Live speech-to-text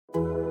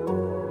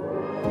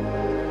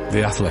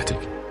The Athletic.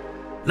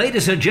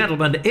 Ladies and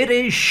gentlemen, it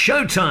is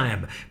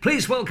showtime.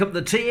 Please welcome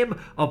the team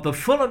of the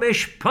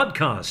Fulhamish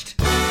podcast.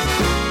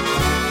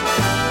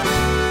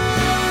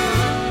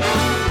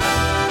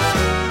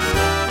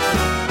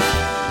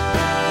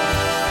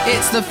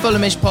 It's the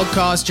Fulhamish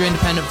podcast, your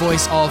independent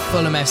voice of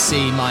Fulham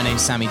FC. My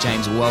name's Sammy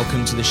James.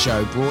 Welcome to the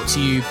show, brought to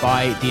you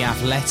by The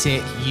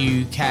Athletic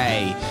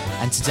UK.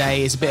 And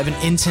today is a bit of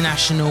an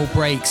international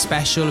break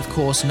special. Of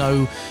course,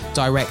 no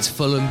direct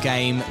Fulham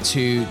game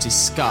to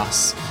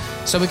discuss.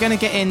 So we're going to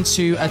get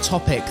into a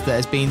topic that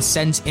has been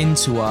sent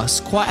into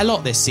us quite a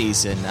lot this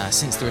season,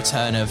 since the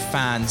return of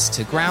fans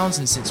to grounds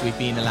and since we've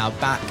been allowed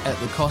back at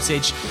the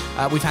Cottage.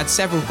 We've had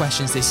several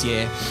questions this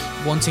year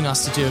wanting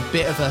us to do a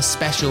bit of a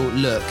special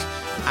look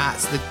at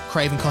the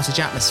Craven Cottage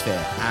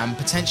atmosphere and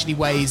potentially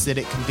ways that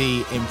it can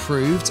be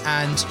improved.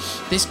 And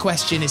this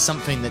question is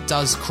something that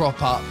does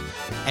crop up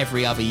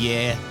every other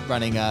year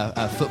running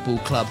a football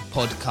club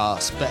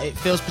podcast, but it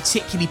feels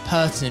particularly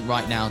pertinent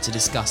right now to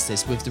discuss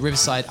this. With the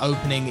Riverside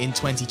opening in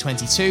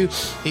 2022,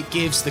 it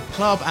gives the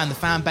club and the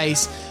fan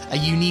base a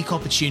unique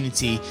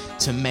opportunity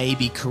to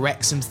maybe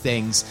correct some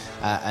things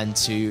and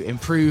to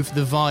improve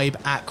the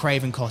vibe at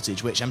Craven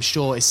Cottage, which I'm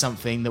sure is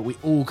something that we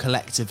all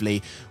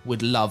collectively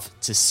would love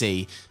to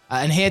see.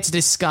 And here to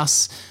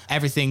discuss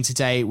everything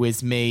today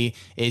with me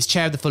is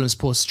Chair of the Fulham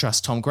Supporters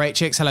Trust, Tom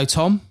Greatchicks. Hello,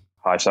 Tom.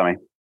 Hi, Sammy.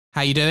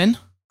 How you doing?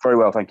 Very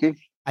well, thank you.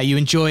 Are you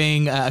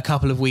enjoying a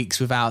couple of weeks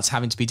without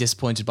having to be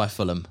disappointed by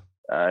Fulham?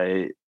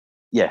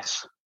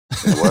 Yes.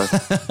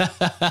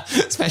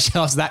 Especially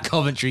after that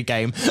Coventry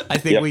game. I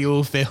think we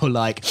all feel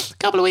like a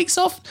couple of weeks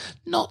off,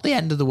 not the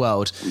end of the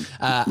world.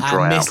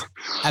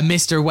 And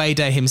Mr. Away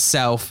Day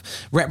himself,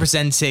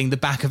 representing the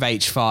back of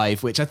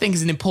H5, which I think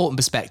is an important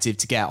perspective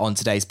to get on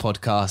today's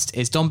podcast,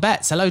 is Dom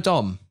Betts. Hello,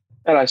 Dom.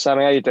 Hello,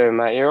 Sammy. How you doing,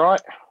 mate? You all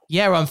right?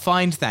 Yeah, I'm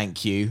fine,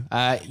 thank you.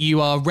 You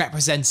are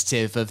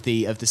representative of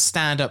the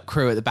stand-up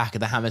crew at the back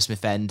of the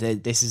Hammersmith end.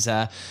 This is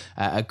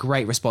a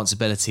great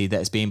responsibility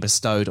that is being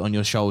bestowed on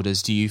your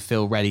shoulders. Do you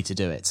feel ready to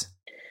do it?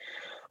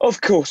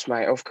 Of course,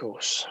 mate, of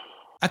course.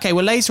 Okay,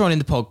 well, later on in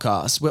the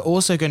podcast, we're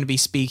also going to be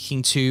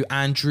speaking to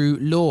Andrew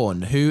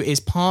Lawn, who is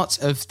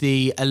part of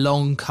the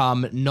Along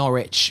Come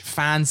Norwich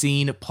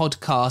fanzine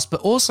podcast, but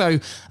also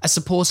a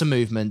supporter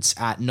movement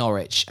at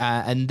Norwich.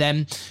 And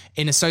then,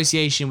 in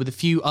association with a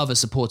few other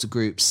supporter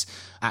groups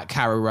at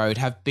Carrow Road,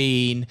 have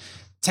been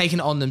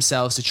taken on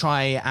themselves to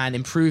try and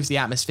improve the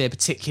atmosphere,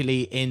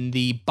 particularly in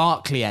the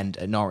Barclay end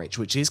at Norwich,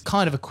 which is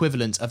kind of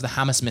equivalent of the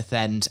Hammersmith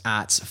end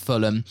at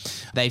Fulham.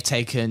 They've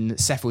taken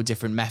several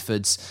different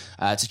methods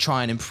to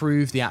try and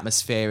improve the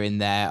atmosphere in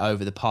there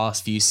over the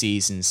past few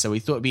seasons. So we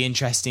thought it'd be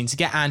interesting to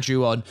get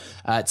Andrew on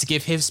to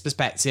give his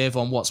perspective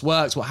on what's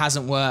worked, what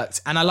hasn't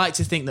worked. And I like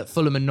to think that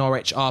Fulham and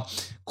Norwich are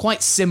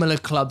quite similar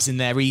clubs in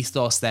their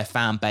ethos, their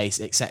fan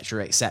base,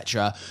 etc.,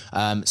 etc.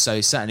 So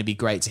certainly be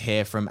great to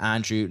hear from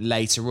Andrew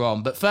later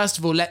on. But first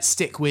of all, let's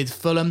stick with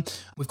Fulham.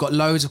 We've got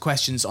loads of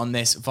questions on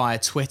this via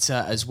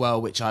Twitter as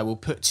well, which I will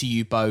put to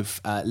you both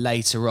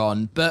later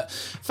on. But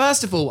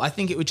first of all, I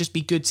think it would just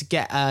be good to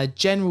get a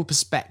general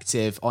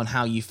perspective on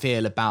how you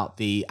feel about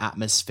the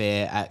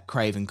atmosphere at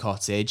Craven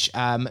Cottage.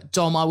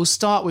 Dom, I will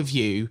start with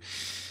you.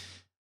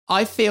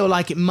 I feel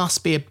like it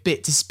must be a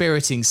bit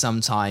dispiriting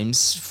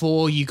sometimes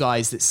for you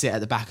guys that sit at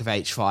the back of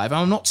H5.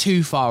 I'm not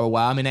too far away.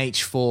 I'm in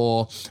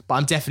H4, but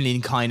I'm definitely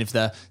in kind of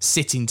the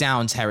sitting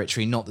down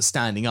territory, not the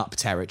standing up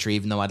territory,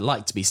 even though I'd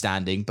like to be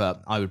standing,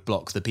 but I would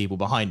block the people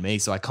behind me,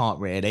 so I can't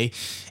really.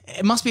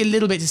 It must be a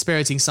little bit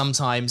dispiriting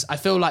sometimes. I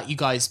feel like you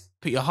guys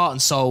put your heart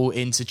and soul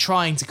into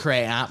trying to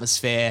create an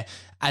atmosphere,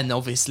 and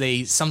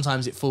obviously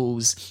sometimes it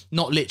falls,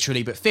 not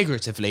literally, but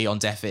figuratively, on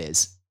deaf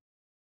ears.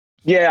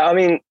 Yeah, I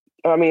mean,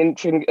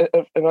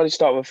 if I just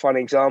start with a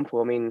funny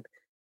example, I can't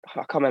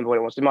remember what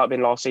it was. It might have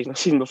been last season, the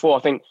season before.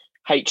 I think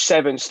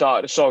H7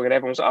 started a song and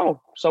everyone was like,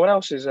 oh, someone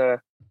else is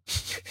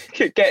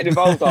getting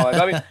involved.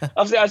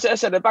 As I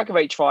said, the back of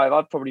H5,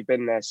 I've probably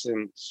been there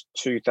since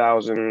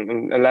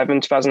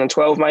 2011,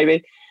 2012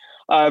 maybe.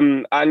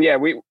 And yeah,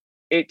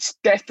 it's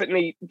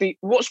definitely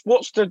what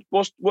the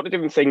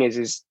different thing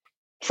is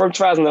from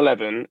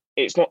 2011,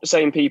 it's not the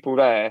same people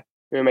there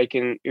who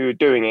are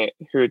doing it,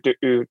 who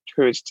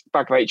is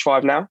back of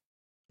H5 now.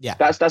 Yeah,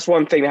 that's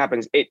one thing that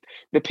happens.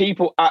 The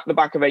people at the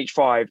back of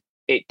H5,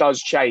 it does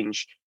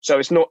change. So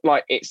it's not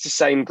like it's the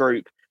same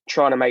group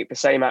trying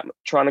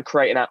to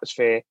create an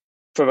atmosphere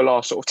for the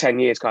last sort of 10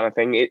 years kind of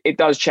thing. It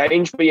does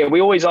change, but yeah,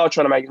 we always are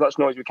trying to make as much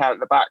noise as we can at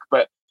the back.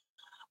 But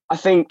I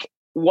think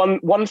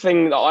one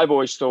thing that I've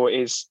always thought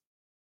is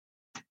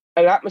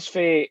an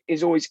atmosphere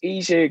is always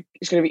easier.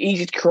 It's going to be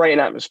easy to create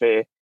an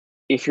atmosphere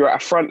if you're at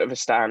the front of a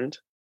stand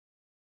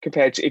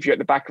compared to if you're at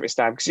the back of a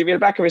stand. Because if you're at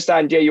the back of a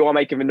stand, yeah, you are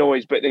making the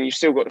noise, but then you've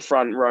still got the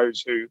front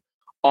rows who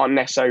aren't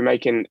necessarily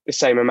making the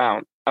same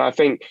amount. And I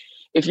think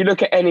if you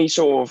look at any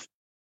sort of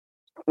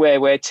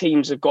where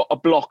teams have got a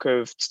block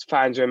of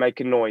fans who are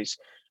making noise,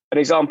 an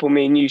example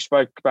me and you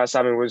spoke about,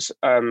 Sammy, was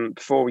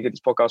before we did this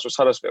podcast, was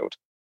Huddersfield.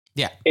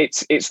 Yeah.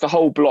 It's the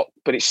whole block,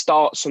 but it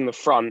starts from the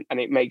front and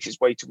it makes its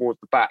way towards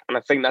the back. And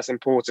I think that's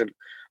important.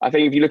 I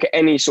think if you look at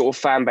any sort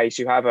of fan base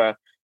who have a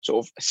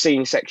sort of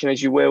scene section,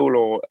 as you will,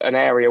 or an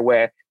area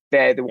where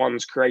they're the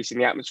ones creating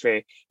the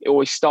atmosphere, it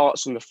always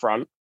starts from the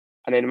front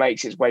and then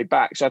makes its way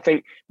back. So I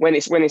think when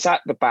it's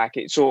at the back,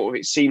 it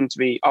seemed to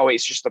be,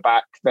 it's just the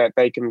back that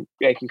they can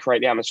create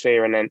the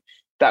atmosphere, and then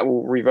that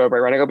will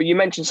reverberate around. But you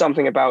mentioned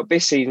something about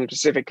this season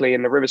specifically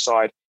in the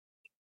Riverside.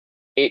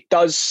 The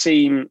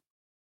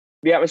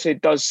atmosphere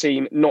does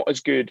seem not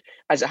as good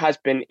as it has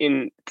been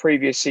in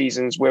previous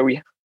seasons where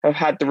we have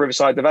had the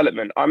Riverside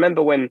development. I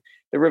remember when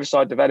the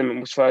Riverside development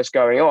was first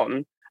going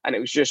on and it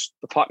was just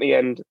the Putney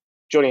End,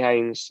 Johnny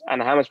Haynes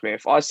and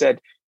Hammersmith. I said,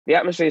 the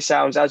atmosphere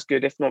sounds as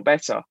good, if not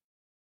better.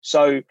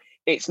 So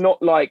it's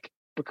not like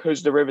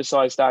because the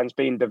Riverside stand's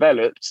been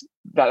developed,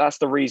 that's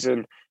the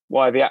reason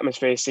why the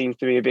atmosphere seems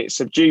to be a bit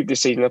subdued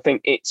this season. I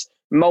think it's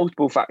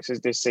multiple factors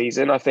this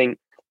season. I think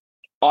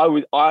I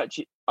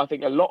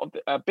think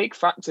a big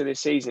factor this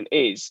season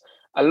is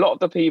a lot of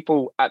the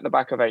people at the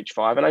back of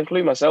H5, and I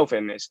include myself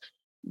in this,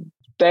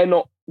 they're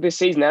not this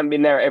season. They haven't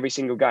been there at every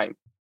single game,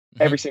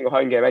 every single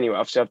home game anyway.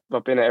 Obviously,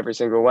 I've been at every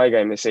single away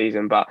game this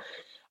season, but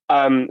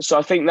so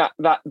I think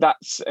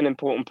that's an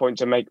important point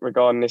to make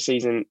regarding this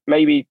season.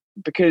 Maybe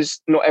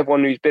because not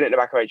everyone who's been at the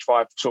back of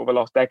H5 sort of the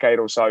last decade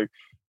or so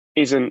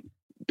isn't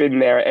been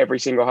there at every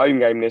single home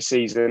game this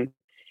season.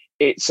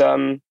 It's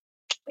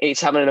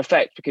having an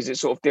effect because it's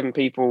sort of different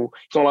people.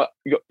 It's not like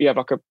you have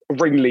like a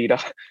ringleader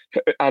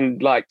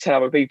and like 10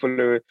 other people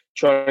who are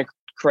trying to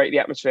create the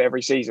atmosphere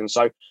every season.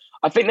 So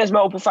I think there's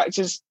multiple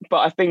factors, but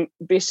I think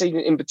this season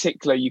in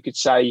particular, you could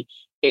say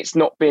it's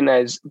not been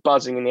as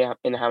buzzing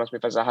in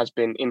Hammersmith as it has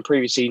been in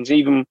previous seasons,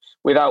 even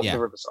without the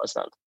Riverside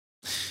stand.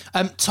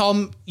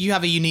 Tom, you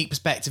have a unique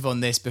perspective on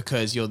this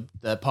because you're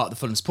part of the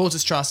Fulham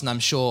Supporters Trust, and I'm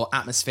sure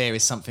atmosphere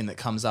is something that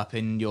comes up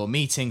in your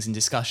meetings and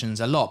discussions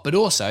a lot. But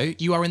also,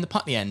 you are in the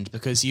Putney End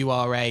because you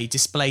are a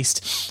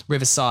displaced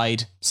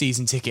Riverside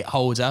season ticket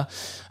holder.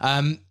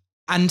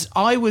 And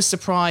I was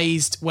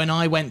surprised when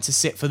I went to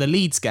sit for the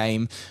Leeds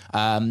game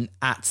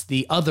at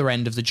the other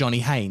end of the Johnny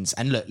Haynes.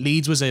 And look,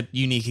 Leeds was a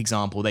unique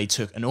example. They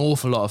took an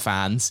awful lot of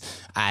fans,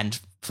 and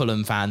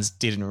Fulham fans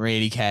didn't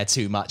really care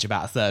too much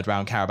about a third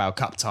round Carabao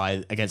Cup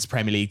tie against a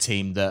Premier League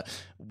team that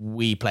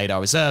we played our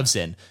reserves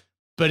in.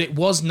 But it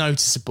was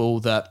noticeable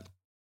that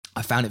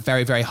I found it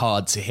very, very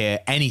hard to hear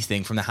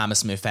anything from the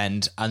Hammersmith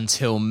end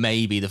until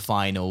maybe the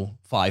final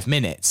 5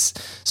 minutes.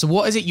 So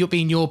what has it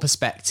been your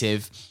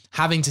perspective,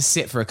 having to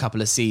sit for a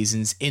couple of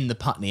seasons in the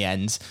Putney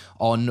End,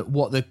 on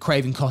what the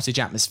Craven Cottage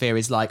atmosphere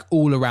is like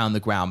all around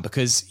the ground?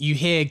 Because you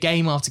hear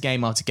game after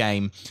game after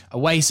game,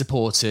 away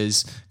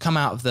supporters come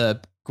out of the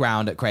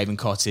ground at Craven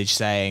Cottage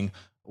saying,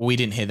 we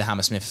didn't hear the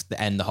Hammersmith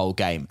end the whole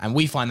game. And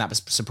we find that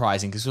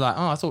surprising because we're like,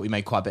 I thought we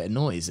made quite a bit of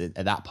noise at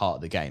that part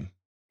of the game.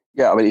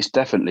 Yeah, I mean, it's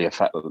definitely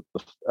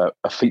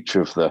a feature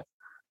of the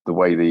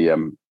way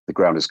the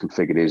ground is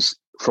configured is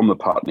from the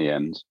Putney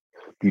End,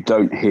 you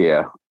don't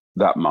hear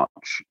that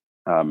much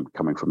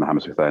coming from the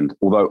Hammersmith end.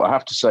 Although I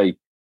have to say,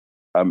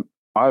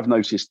 I've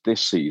noticed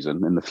this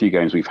season, in the few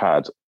games we've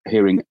had,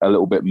 hearing a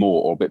little bit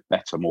more or a bit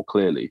better, more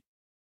clearly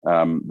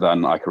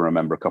than I can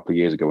remember a couple of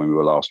years ago when we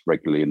were last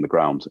regularly in the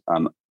ground.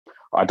 And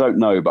I don't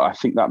know, but I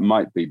think that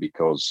might be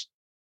because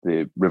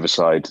the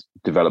Riverside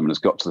development has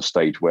got to the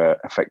stage where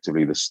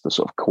effectively the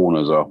sort of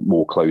corners are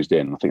more closed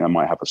in. I think that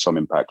might have some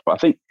impact. But I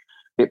think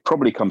it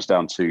probably comes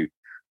down to,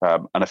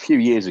 and a few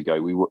years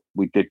ago,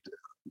 we did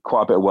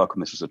quite a bit of work on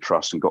this as a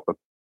trust and got the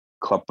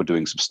club for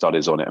doing some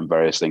studies on it and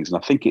various things.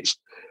 And I think it's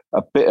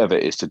a bit of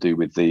it is to do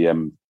with the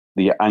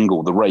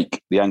angle,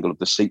 the angle of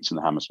the seats in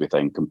the Hammersmith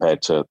end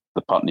compared to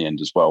the Putney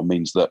end as well,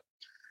 means that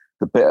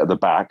the bit at the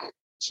back,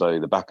 so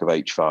the back of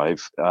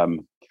H5,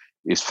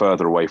 is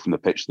further away from the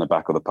pitch than the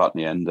back of the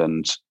Putney end,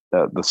 and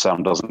the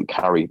sound doesn't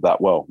carry that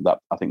well. That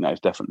I think that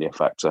is definitely a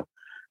factor.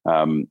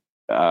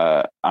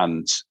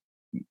 And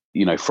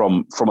you know,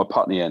 from a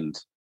Putney end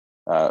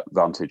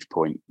vantage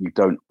point, you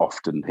don't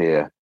often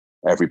hear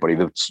everybody.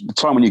 The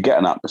time when you get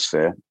an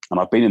atmosphere, and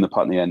I've been in the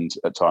Putney end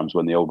at times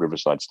when the old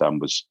Riverside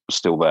stand was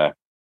still there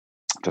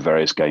for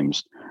various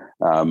games,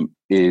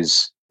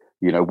 is,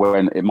 you know,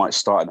 when it might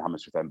start in the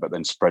Hammersmith end, but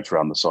then spreads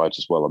around the sides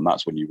as well. And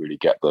that's when you really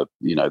get the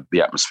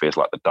atmospheres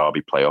like the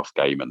Derby playoff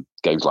game and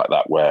games like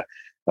that, where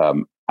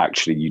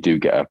actually you do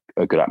get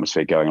a good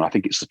atmosphere going. And I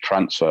think it's the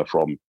transfer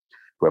from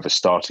whoever's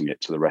starting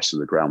it to the rest of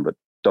the ground that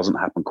doesn't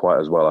happen quite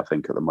as well, I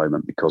think, at the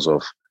moment because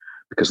of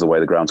the way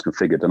the ground's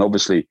configured. And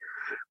obviously,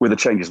 with the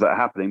changes that are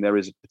happening, there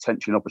is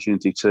potentially an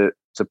opportunity to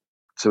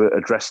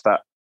address that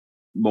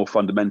more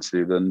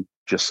fundamentally than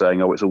just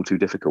saying, it's all too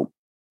difficult,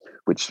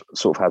 which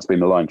sort of has been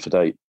the line to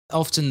date.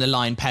 Often the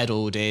line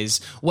peddled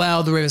is,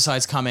 well, the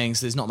Riverside's coming,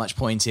 so there's not much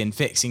point in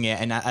fixing it.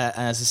 And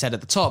as I said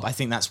at the top, I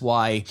think that's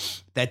why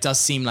there does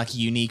seem like a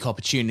unique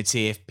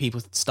opportunity if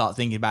people start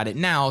thinking about it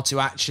now to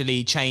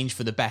actually change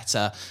for the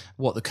better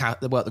what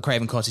the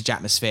Craven Cottage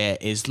atmosphere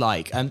is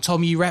like.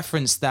 Tom, you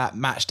referenced that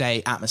match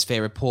day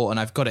atmosphere report, and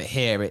I've got it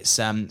here. It's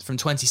from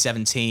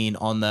 2017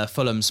 on the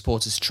Fulham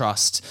Supporters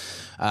Trust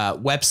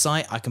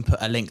website. I can put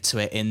a link to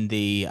it in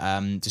the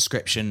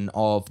description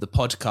of the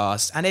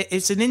podcast, and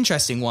it's an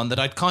interesting one that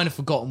I'd kind of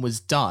forgotten was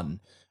done.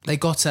 They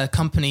got a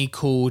company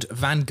called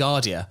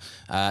Vanguardia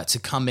to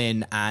come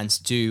in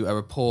and do a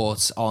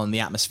report on the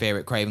atmosphere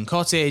at Craven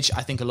Cottage.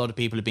 I think a lot of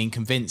people have been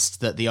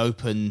convinced that the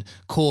open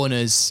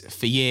corners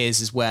for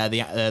years is where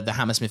the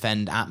Hammersmith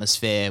End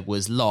atmosphere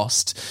was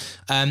lost.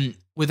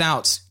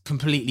 Without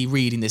completely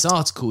reading this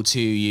article to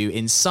you,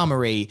 in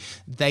summary,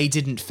 they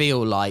didn't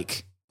feel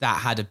like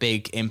that had a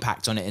big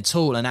impact on it at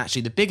all. And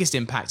actually the biggest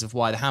impact of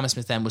why the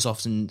Hammersmith End was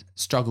often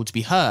struggled to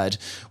be heard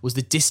was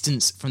the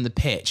distance from the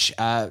pitch.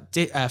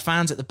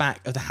 Fans at the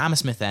back of the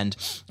Hammersmith End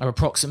are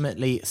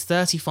approximately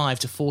 35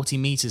 to 40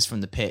 metres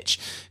from the pitch.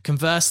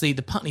 Conversely,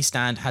 the Putney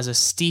Stand has a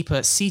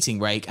steeper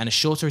seating rake and a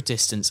shorter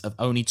distance of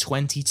only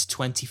 20 to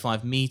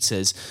 25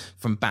 metres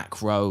from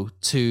back row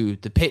to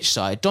the pitch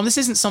side. Dom, this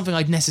isn't something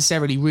I'd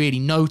necessarily really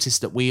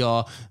noticed, that we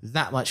are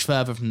that much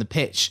further from the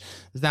pitch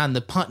than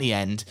the Putney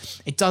End.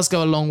 It does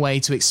go a long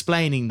way to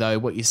explaining, though,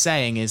 what you're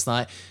saying is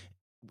like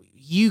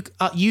you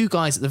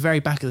guys at the very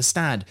back of the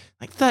stand,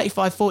 like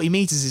 35-40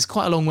 meters is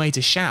quite a long way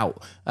to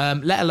shout,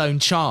 let alone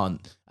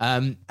chant,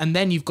 and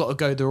then you've got to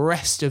go the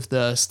rest of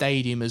the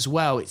stadium as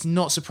well. It's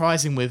not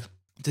surprising with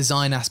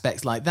design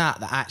aspects like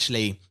that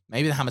actually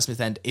maybe the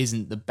Hammersmith End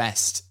isn't the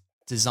best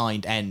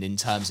designed end in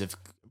terms of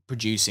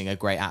producing a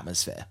great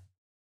atmosphere.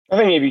 I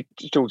think if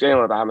you talk to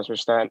anyone about Hammersmith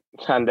Stand,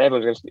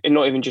 everyone's going to,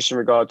 not even just in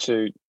regard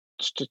to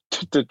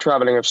the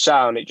travelling of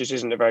sound, it just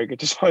isn't a very good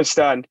design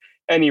stand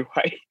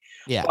anyway.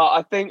 Yeah. But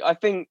I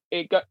think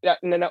it got that,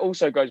 and then that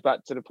also goes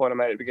back to the point I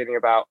made at the beginning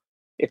about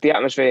if the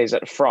atmosphere is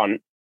at the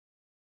front,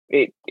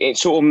 it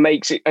sort of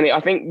makes it. And I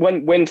think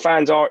when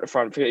fans are at the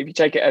front, if you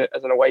take it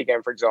as an away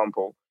game, for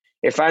example,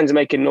 if fans are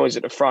making noise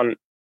at the front,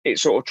 it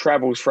sort of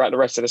travels throughout the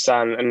rest of the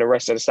stand, and the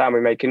rest of the stand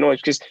we're making noise,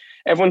 because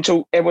everyone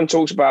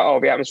talks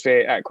about the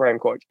atmosphere at Craven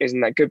Cottage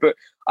isn't that good. But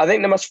I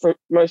think the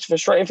most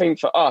frustrating thing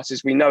for us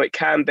is we know it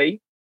can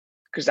be,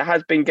 because there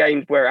has been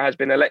games where it has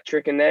been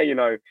electric in there. You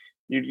know,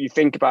 you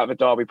think about the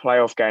Derby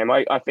playoff game.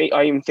 I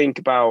even think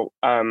about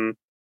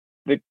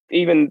the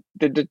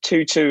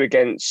 2-2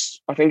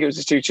 against, I think it was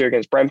the 2-2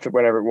 against Brentford,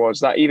 whenever it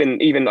was. That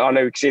even I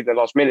know we could see it in the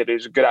last minute, it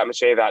was a good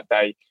atmosphere that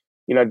day.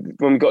 You know,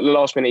 when we got the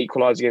last minute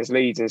equaliser against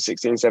Leeds in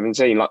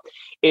 16-17, like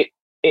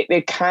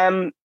it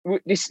can.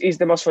 This is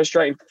the most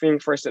frustrating thing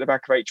for us at the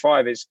back of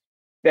H5 is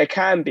there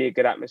can be a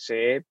good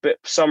atmosphere, but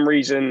for some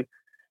reason,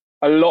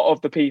 a lot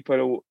of the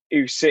people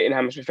who sit in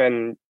Hammersmith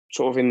End,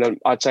 sort of in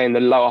the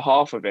lower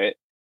half of it,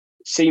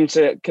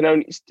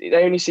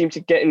 only seem to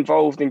get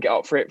involved and get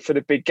up for it for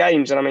the big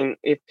games. And I mean,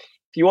 if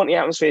you want the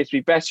atmosphere to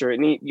be better,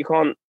 you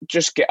can't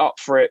just get up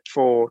for it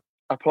for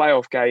a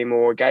playoff game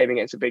or a game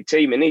against a big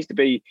team. It needs to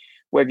be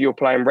whether you're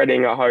playing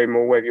Reading at home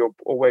or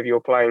whether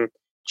you're playing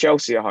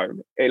Chelsea at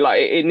home.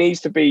 It needs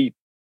to be.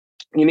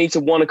 You need to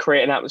want to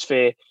create an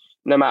atmosphere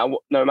no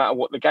matter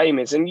what the game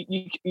is. And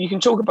you can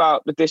talk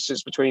about the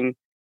distance between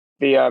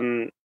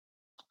the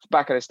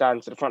back of the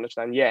stand to the front of the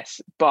stand, yes.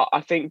 But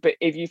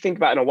if you think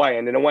about an away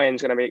end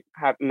is going to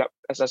have,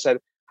 as I said,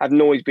 have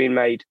noise being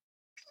made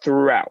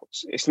throughout.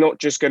 It's not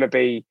just going to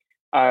be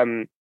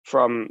from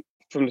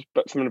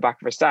the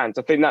back of the stands.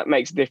 I think that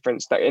makes a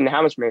difference. That in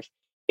Hammersmith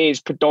is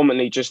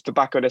predominantly just the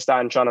back of the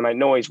stand trying to make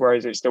noise,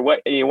 whereas it's the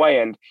away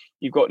end.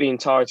 You've got the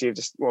entirety of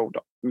this. Well,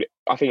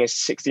 I think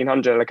it's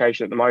 1,600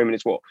 allocation at the moment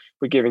is what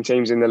we're giving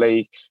teams in the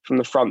league from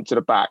the front to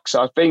the back.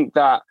 So I think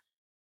that.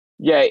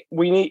 Yeah,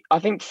 I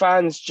think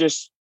fans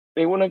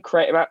they want to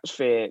create an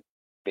atmosphere.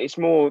 It's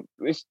more,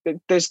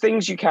 there's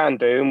things you can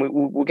do, and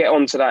we'll get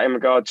on to that in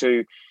regard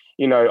to,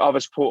 you know,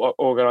 other support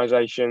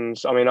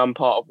organisations. I mean, I'm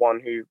part of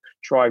one who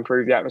try and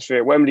improve the atmosphere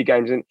at Wembley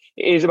games, and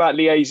it is about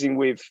liaising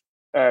with,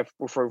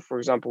 for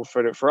example,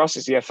 for us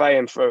it's the FA,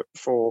 and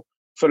for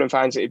Fulham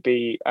fans it'd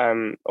be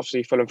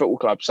obviously Fulham Football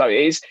Club. So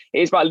it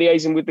is about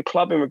liaising with the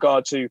club in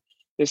regard to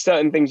there's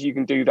certain things you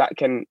can do that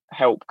can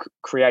help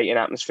create an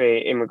atmosphere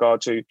in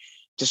regard to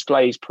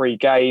displays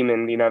pre-game,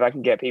 and you know that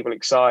can get people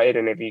excited,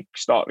 and if you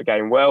start the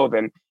game well,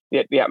 then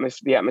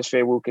the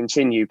atmosphere will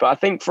continue. But I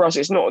think for us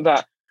it's not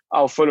that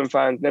Fulham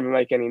fans never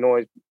make any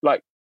noise.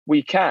 Like,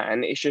 we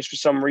can, it's just for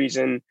some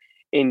reason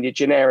in the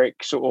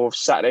generic sort of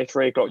Saturday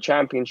 3:00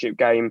 championship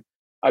game,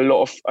 a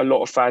lot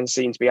of fans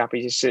seem to be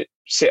happy to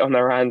sit on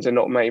their hands and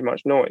not make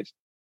much noise.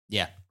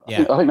 Yeah.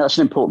 I think that's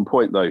an important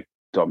point though,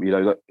 Dom. You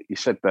know, that you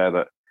said there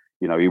that,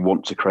 you know, you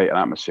want to create an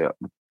atmosphere.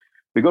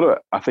 We've got to,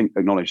 I think,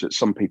 acknowledge that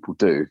some people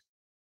do.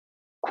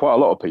 Quite a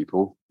lot of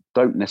people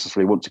don't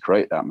necessarily want to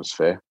create the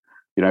atmosphere.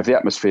 You know, if the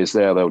atmosphere is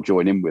there, they'll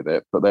join in with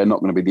it, but they're not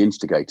going to be the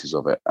instigators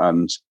of it.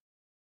 And,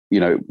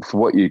 you know, for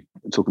what you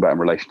talk about in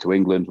relation to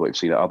England, what you've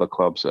seen at other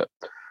clubs, at,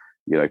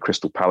 you know,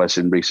 Crystal Palace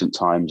in recent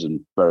times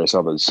and various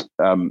others,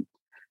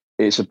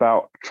 it's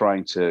about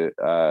trying to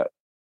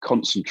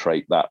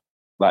concentrate that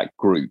that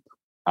group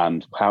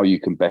and how you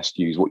can best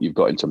use what you've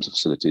got in terms of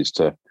facilities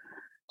to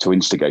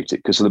instigate it.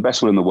 Because for the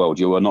best will in the world,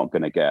 you are not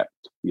going to get,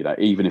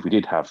 even if we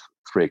did have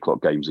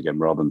 3:00 games again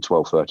rather than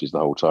 12:30s the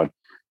whole time,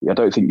 I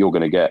don't think you're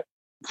going to get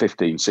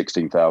 15,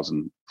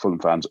 16,000 Fulham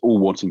fans all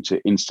wanting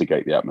to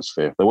instigate the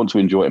atmosphere. They want to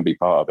enjoy it and be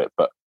part of it,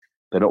 but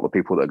they're not the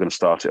people that are going to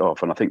start it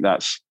off. And I think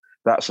that's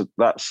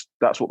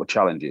what the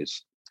challenge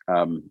is.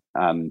 I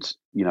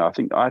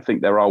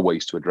think there are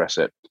ways to address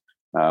it,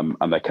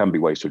 and there can be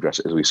ways to address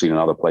it, as we've seen in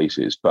other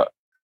places. But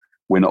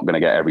we're not going to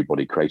get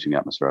everybody creating the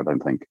atmosphere, I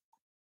don't think.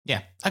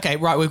 Yeah. Okay,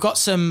 right. We've got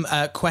some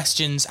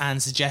questions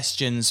and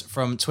suggestions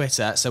from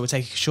Twitter, so we'll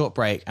take a short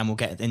break and we'll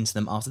get into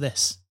them after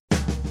this.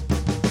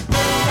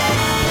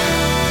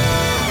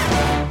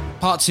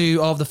 Part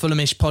 2 of the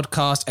Fulhamish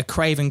podcast, a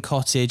Craven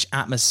Cottage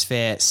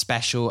atmosphere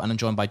special, and I'm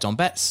joined by Dom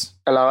Betts.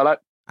 Hello.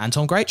 And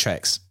Tom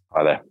Greatrex.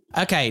 Hi there.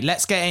 Okay,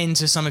 let's get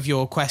into some of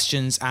your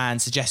questions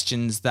and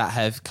suggestions that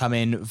have come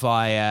in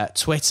via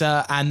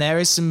Twitter, and there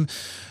is some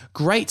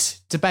great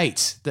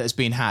debate that has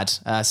been had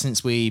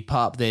since we put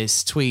up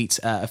this tweet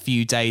a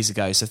few days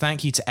ago. So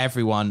thank you to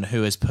everyone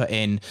who has put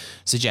in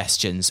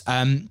suggestions.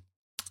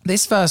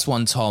 This first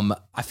one, Tom,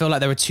 I feel like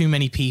there are too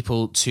many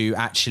people to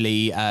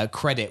actually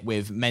credit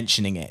with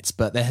mentioning it,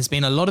 but there has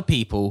been a lot of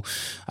people.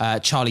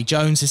 Charlie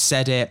Jones has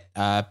said it,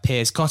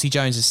 Piers Cotty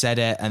Jones has said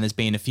it, and there's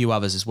been a few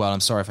others as well. I'm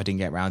sorry if I didn't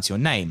get around to your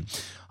name.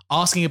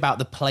 Asking about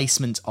the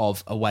placement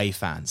of away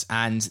fans.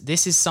 And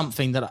this is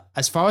something that,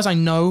 as far as I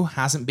know,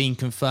 hasn't been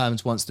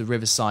confirmed once the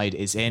Riverside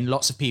is in.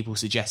 Lots of people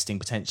suggesting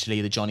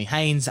potentially the Johnny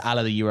Haynes, a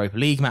la the Europa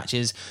League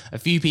matches. A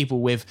few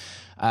people with...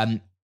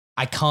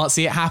 I can't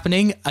see it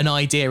happening. An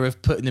idea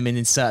of putting them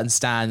in certain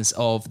stands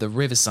of the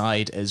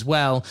Riverside as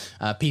well.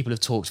 People have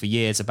talked for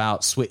years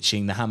about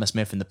switching the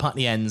Hammersmith and the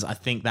Putney ends. I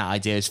think that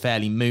idea is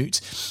fairly moot.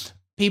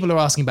 People are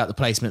asking about the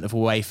placement of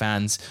away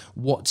fans.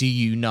 What do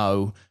you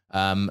know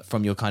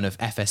from your kind of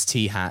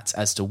FST hat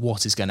as to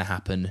what is going to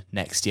happen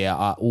next year?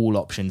 Are all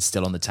options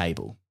still on the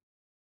table?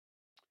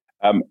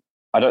 I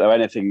don't know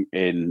anything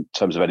in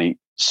terms of any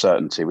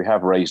certainty. We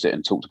have raised it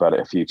and talked about it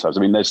a few times.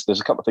 I mean, there's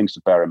a couple of things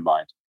to bear in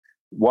mind.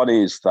 One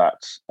is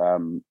that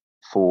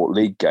for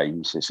league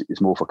games, it's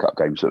more for cup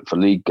games, but for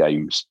league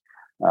games,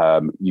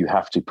 you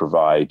have to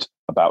provide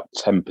about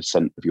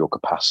 10% of your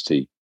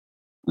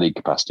league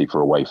capacity for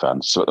away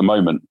fans. So at the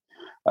moment,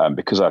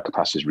 because our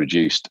capacity is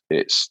reduced,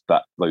 I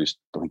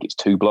think it's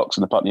 2 blocks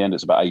in the Putney end,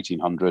 it's about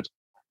 1,800,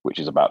 which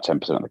is about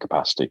 10% of the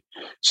capacity.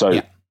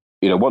 So,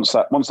 once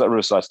that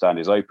Riverside stand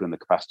is open and the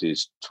capacity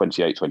is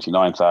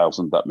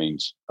 29,000, that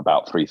means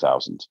about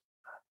 3,000.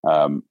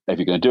 If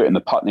you're going to do it in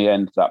the Putney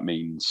end, that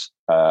means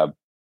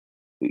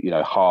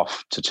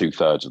half to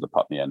 2/3 of the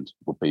Putney end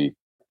would be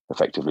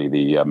effectively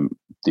the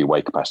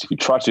away capacity. If you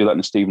try to do that in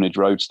the Stevenage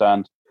Road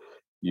stand,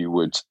 you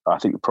would. I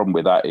think the problem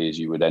with that is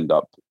you would end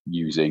up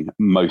using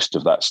most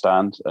of that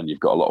stand, and you've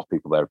got a lot of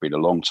people there who've been a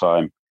long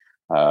time.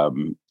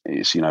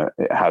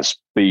 It has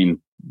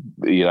been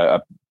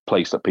a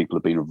place that people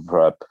have been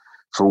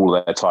for all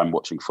their time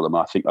watching Fulham.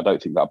 I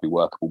don't think that'd be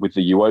workable with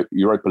the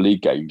Europa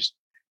League games.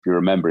 If you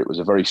remember, it was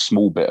a very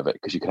small bit of it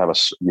because you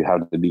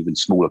had an even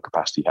smaller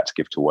capacity you had to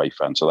give to away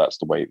fans. So that's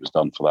the way it was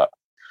done for that.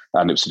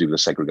 And it was to do with the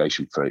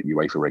segregation for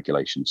UEFA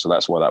regulation. So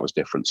that's why that was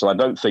different. So I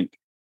don't think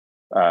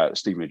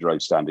Stevenage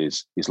Road stand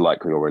is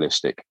likely or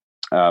realistic.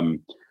 I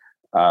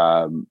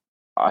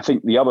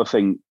think the other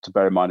thing to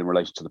bear in mind in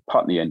relation to the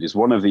Putney end is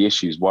one of the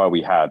issues why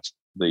we had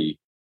the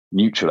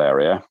neutral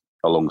area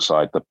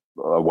alongside the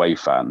away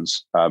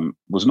fans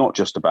was not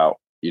just about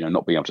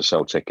not being able to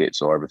sell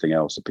tickets or everything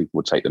else that people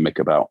would take the mick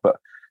about, but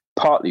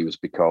partly was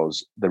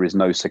because there is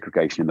no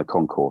segregation in the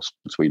concourse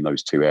between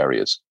those two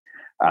areas.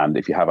 And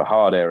if you have a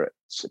hard area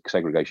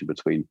segregation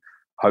between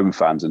home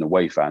fans and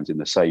away fans in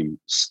the same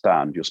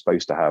stand, you're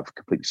supposed to have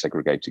completely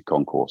segregated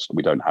concourse. And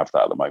we don't have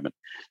that at the moment.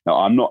 Now,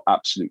 I'm not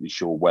absolutely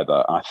sure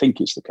whether, I think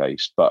it's the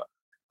case, but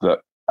that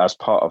as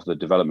part of the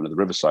development of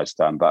the Riverside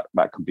stand,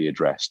 that can be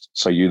addressed.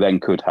 So you then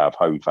could have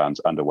home fans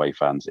and away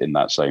fans in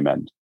that same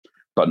end,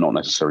 but not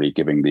necessarily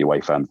giving the away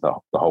fans the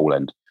whole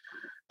end.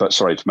 But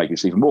sorry, to make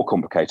this even more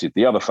complicated,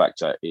 the other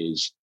factor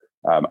is,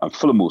 and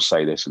Fulham will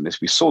say this, and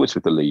we saw this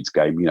with the Leeds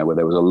game, where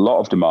there was a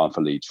lot of demand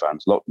for Leeds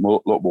fans, a lot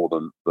more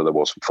than there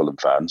was from Fulham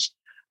fans.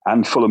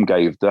 And Fulham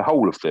gave the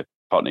whole of the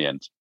Putney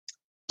end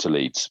to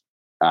Leeds.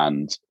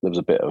 And there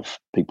was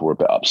people were a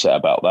bit upset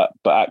about that.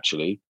 But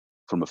actually,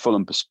 from a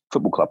Fulham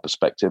Football Club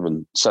perspective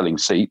and selling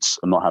seats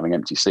and not having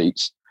empty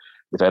seats,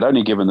 if they'd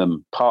only given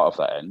them part of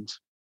that end,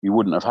 you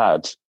wouldn't have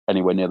had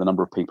anywhere near the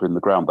number of people in the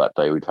ground that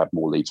day. We'd had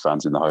more Leeds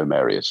fans in the home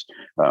areas,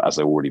 as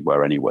they already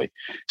were anyway.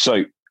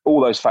 So all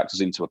those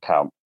factors into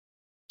account,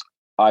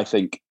 I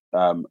think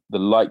the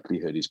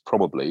likelihood is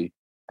probably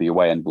the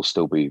away end will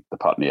still be the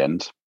Putney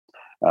end.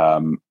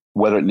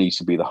 Whether it needs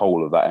to be the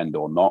whole of that end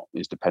or not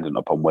is dependent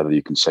upon whether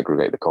you can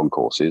segregate the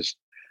concourses.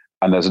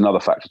 And there's another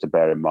factor to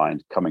bear in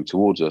mind coming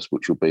towards us,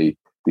 which will be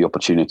the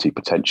opportunity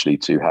potentially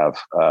to have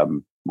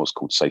what's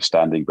called safe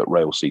standing, but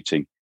rail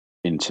seating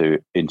into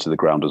the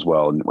ground as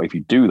well. And if you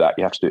do that,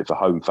 you have to do it for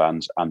home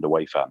fans and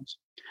away fans.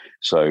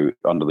 So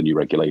under the new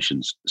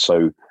regulations.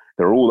 So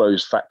there are all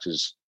those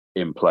factors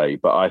in play,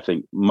 but I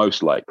think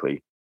most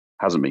likely,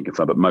 hasn't been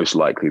confirmed, but most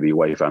likely the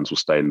away fans will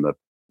stay in the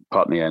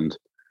Putney end.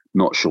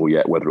 Not sure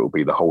yet whether it will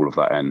be the whole of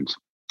that end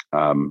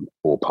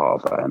or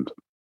part of that end.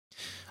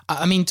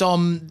 I mean,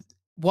 Dom,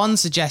 one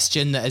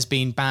suggestion that has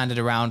been banded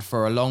around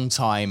for a long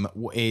time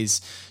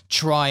is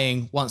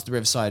trying, once the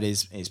Riverside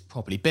is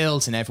properly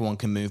built and everyone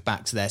can move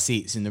back to their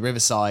seats in the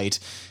Riverside,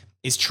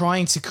 is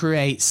trying to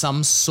create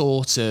some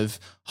sort of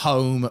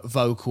home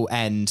vocal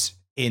end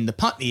in the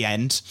Putney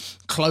end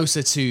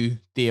closer to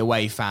the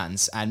away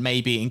fans, and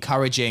maybe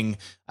encouraging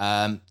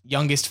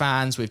youngest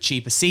fans with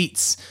cheaper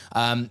seats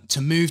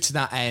to move to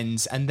that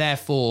end, and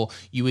therefore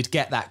you would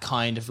get that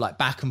kind of like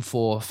back and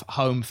forth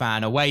home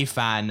fan away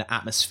fan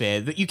atmosphere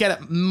that you get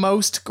at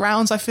most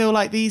grounds. I feel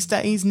like these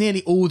days,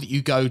 nearly all that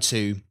you go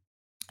to,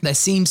 there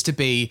seems to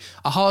be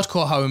a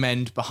hardcore home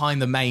end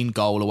behind the main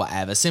goal or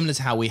whatever, similar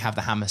to how we have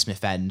the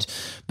Hammersmith end.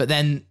 But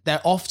then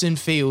there often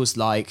feels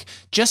like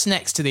just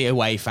next to the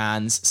away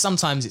fans,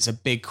 sometimes it's a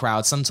big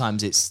crowd,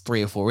 sometimes it's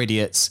 3 or 4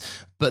 idiots,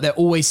 but there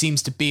always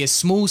seems to be a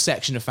small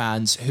section of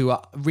fans who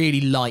are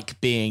really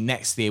like being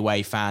next to the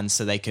away fans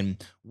so they can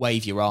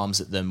wave your arms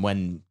at them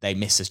when they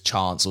miss a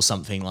chance or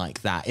something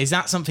like that. Is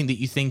that something that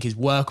you think is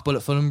workable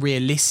at Fulham,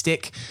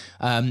 realistic?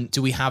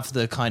 Do we have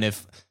the kind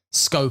of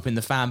scope in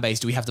the fan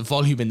base? Do we have the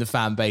volume in the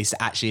fan base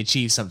to actually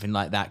achieve something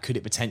like that? Could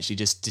it potentially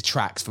just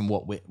detract from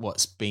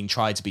what's being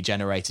tried to be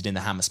generated in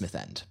the Hammersmith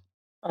end?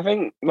 I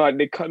think like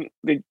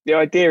the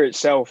idea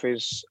itself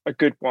is a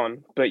good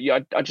one, but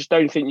I just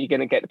don't think you're going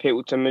to get the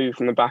people to move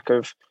from the back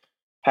of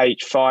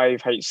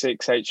H5, H6,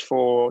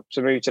 H4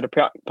 to move to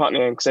the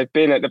Putney end, because they've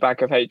been at the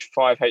back of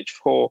H5,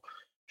 H4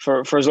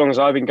 for as long as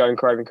I've been going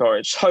Craven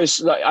Cottage. So it's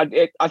like,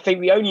 I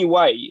think the only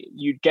way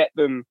you'd get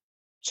them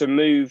to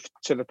move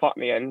to the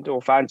Putney end,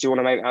 or fans who want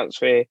to make the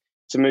atmosphere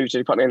to move to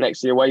the Putney end next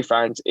to the away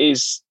fans,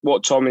 is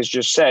what Tom has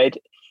just said.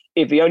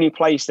 If the only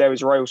place there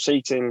is royal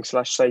seating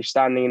 / safe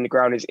standing in the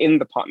ground is in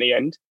the Putney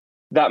end,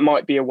 that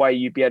might be a way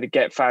you'd be able to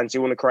get fans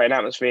who want to create an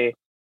atmosphere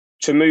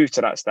to move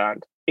to that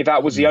stand. If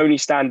that was the only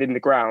stand in the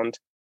ground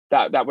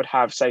that would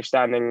have safe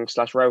standing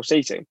 / royal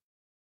seating.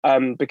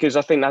 Because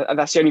I think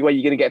that's the only way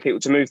you're going to get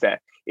people to move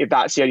there, if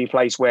that's the only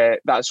place where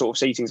that sort of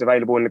seating is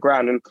available in the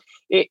ground. And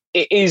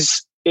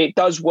it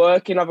does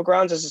work in other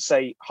grounds. As I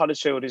say,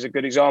 Huddersfield is a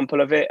good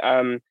example of it.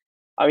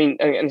 I mean,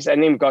 and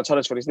in regards to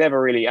Huddersfield, it's never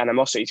really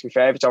animosity, to be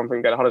fair. Every time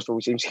we go to Huddersfield,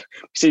 we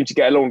seem to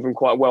get along with them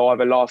quite well,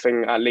 either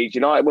laughing at Leeds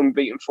United when we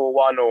beat them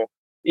 4-1, or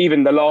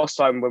even the last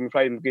time when we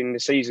played them at the beginning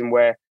of the season,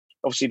 where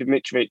obviously the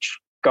Mitrovic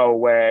goal,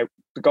 where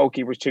the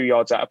goalkeeper was 2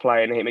 yards out of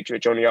play and hit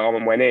Mitrovic on the arm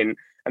and went in,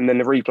 and then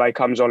the replay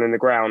comes on in the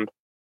ground.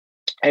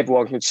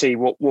 Everyone can see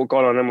what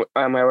gone on,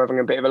 and we're having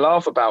a bit of a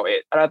laugh about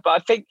it. But I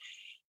think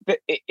that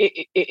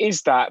it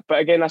is that. But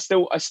again, as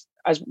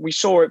we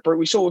saw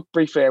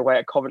briefly away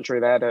at Coventry,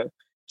 they had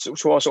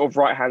to our sort of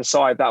right hand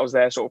side, that was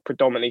their sort of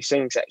predominantly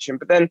singing section.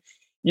 But then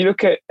you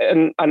look at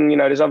and you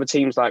know, there's other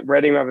teams like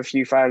Reading have a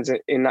few fans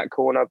in that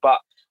corner. But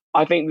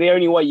I think the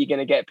only way you're going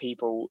to get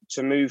people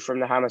to move from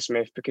the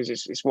Hammersmith, because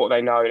it's what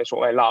they know and it's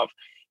what they love,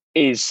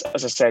 is,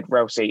 as I said,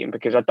 rail seating.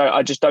 Because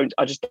I just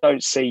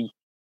don't see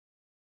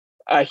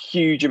a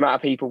huge amount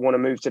of people want to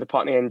move to the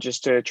Putney end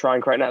just to try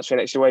and create an atmosphere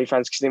next to away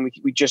fans, because then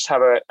we just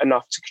have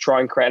enough to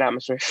try and create an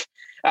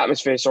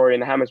atmosphere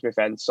in the Hammersmith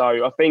end.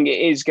 So I think it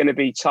is going to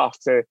be tough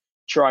to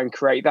try and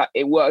create that.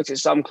 It works at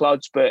some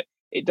clubs, but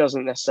it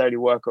doesn't necessarily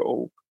work at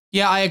all.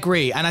 Yeah, I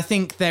agree. And I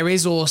think there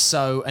is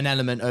also an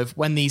element of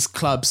when these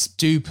clubs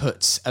do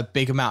put a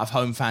big amount of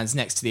home fans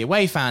next to the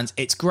away fans,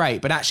 it's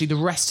great, but actually the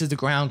rest of the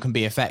ground can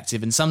be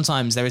effective. And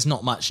sometimes there is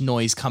not much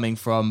noise coming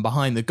from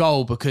behind the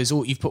goal because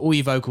you've put all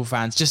your vocal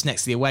fans just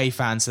next to the away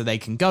fans so they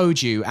can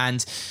goad you.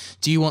 And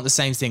do you want the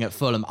same thing at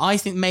Fulham? I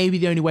think maybe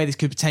the only way this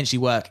could potentially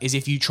work is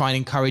if you try and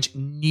encourage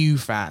new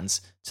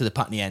fans to the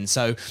Putney end.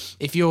 So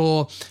if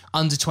you're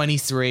under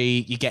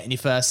 23, you're getting your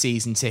first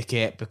season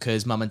ticket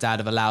because mum and dad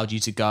have allowed you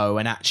to go,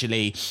 and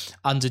actually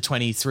under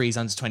 23s,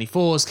 under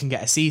 24s can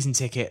get a season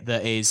ticket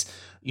that is,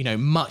 you know,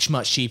 much,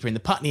 much cheaper in the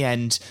Putney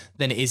end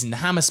than it is in the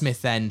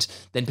Hammersmith end,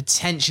 then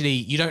potentially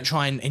you don't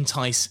try and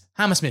entice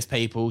Hammersmith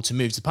people to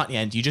move to Putney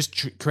end. You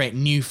just create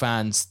new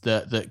fans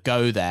that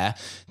go there.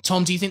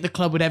 Tom, do you think the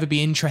club would ever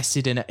be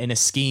interested in a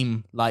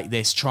scheme like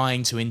this,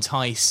 trying to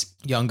entice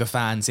younger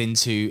fans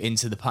into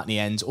the Putney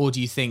end? Or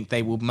do you think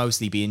they will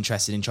mostly be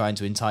interested in trying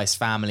to entice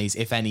families,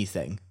 if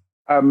anything?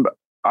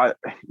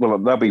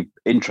 They'll be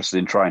interested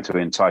in trying to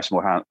entice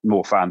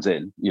more fans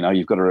in. You know,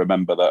 you've got to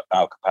remember that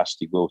our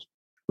capacity will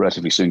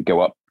relatively soon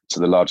go up to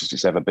the largest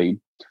it's ever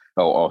been,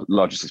 or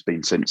largest it's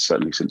been since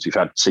we've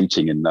had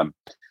seating in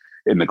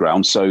the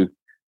ground. So,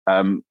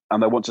 and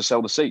they want to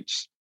sell the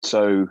seats.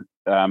 So,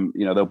 you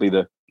know, there'll be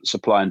the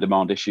supply and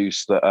demand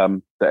issues that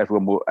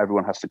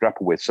everyone has to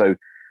grapple with. So,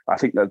 I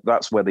think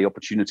that's where the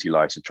opportunity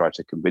lies, to try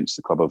to convince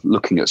the club of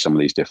looking at some of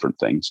these different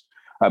things.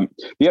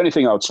 The only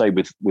thing I would say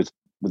with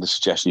the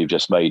suggestion you've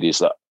just made is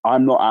that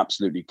I'm not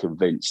absolutely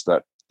convinced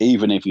that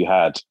even if you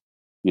had,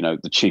 you know,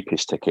 the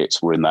cheapest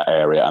tickets were in that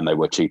area and they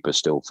were cheaper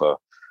still for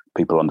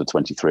people under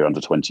 23,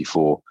 under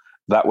 24,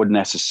 that would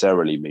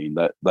necessarily mean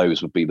that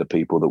those would be the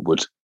people that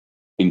would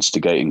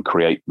instigate and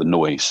create the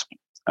noise.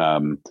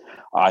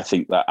 I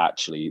think that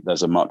actually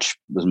there's a much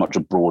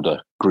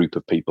broader group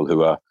of people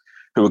who are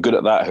good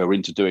at that, who are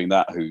into doing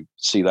that, who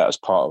see that as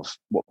part of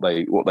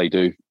what they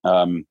do,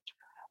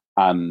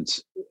 and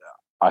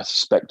I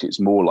suspect it's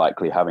more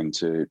likely having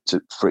to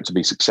for it to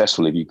be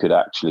successful if you could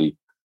actually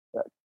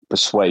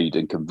persuade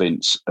and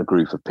convince a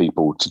group of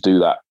people to do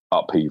that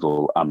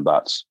upheaval and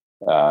that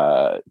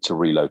to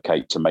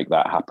relocate, to make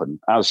that happen,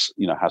 as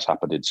has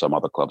happened in some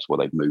other clubs where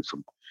they've moved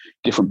from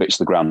different bits of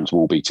the grounds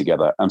will be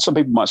together. And some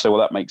people might say,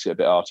 well, that makes it a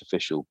bit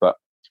artificial, but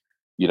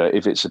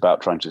if it's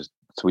about trying to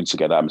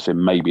instigate that atmosphere,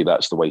 maybe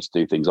that's the way to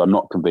do things. I'm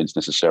not convinced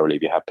necessarily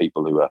if you have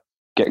people who are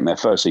getting their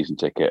first season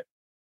ticket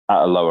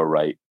at a lower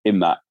rate in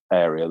that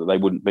area that they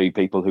wouldn't be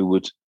people who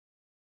would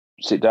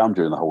sit down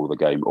during the whole of the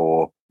game,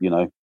 or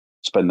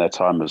spend their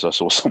time, as I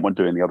saw someone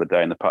doing the other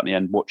day in the Putney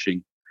End,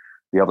 watching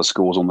the other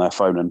scores on their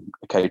phone and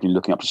occasionally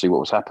looking up to see what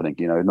was happening.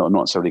 Not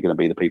necessarily going to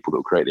be the people that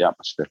will create the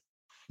atmosphere.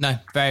 No,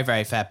 very,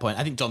 very fair point.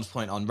 I think John's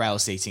point on rail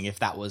seating, if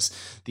that was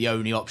the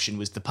only option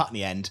was the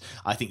Putney End,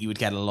 I think you would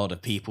get a lot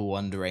of people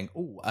wondering,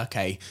 oh,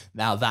 okay,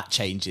 now that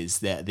changes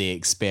the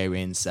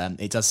experience.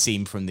 It does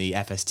seem from the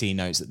FST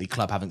notes that the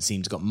club haven't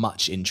seemed to got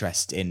much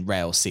interest in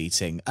rail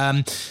seating.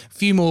 A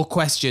few more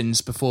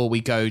questions before we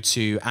go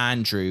to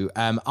Andrew.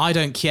 I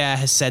Don't Care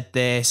has said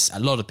this. A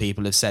lot of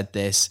people have said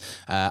this.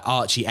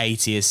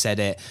 Archie80 has said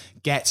it.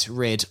 Get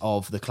rid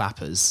of the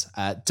clappers.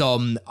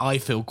 Dom, I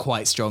feel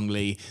quite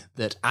strongly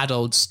that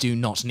adults do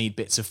not need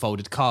bits of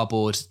folded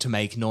cardboard to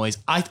make noise.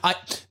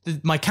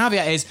 My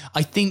caveat is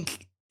I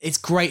think it's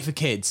great for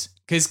kids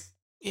because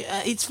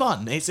it's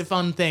fun. It's a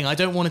fun thing. I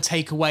don't want to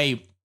take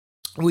away.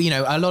 Well,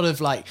 a lot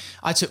of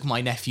I took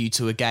my nephew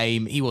to a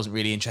game. He wasn't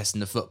really interested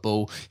in the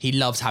football. He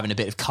loved having a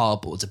bit of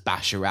cardboard to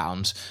bash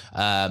around.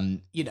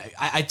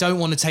 I don't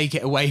want to take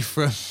it away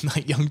from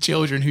young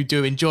children who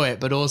do enjoy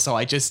it, but also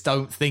I just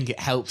don't think it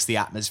helps the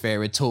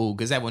atmosphere at all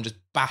because everyone just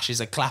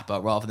bashes a clapper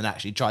rather than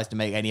actually tries to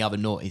make any other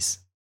noise.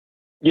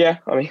 Yeah,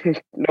 I mean,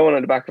 no one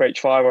at the back of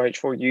H5 or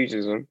H4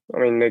 uses them. I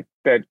mean,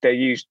 they're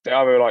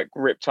either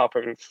ripped up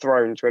and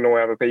thrown to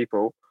annoy other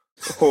people,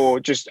 or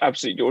just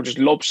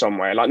lob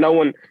somewhere. No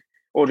one.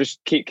 Or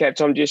just kept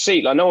on to your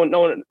seat. No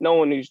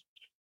one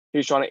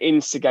who's trying to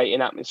instigate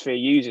an atmosphere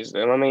uses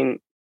them. I mean,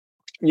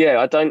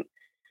 yeah,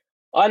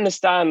 I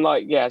understand.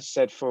 As I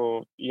said,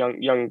 for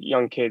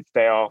young kids,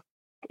 they are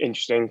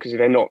interesting because if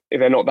they're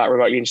not that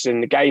remotely interested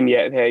in the game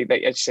yet, they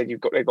as you said,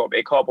 they've got a bit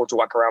of cardboard to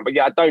whack around. But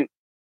yeah, I don't.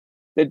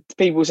 The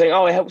people saying,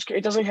 oh,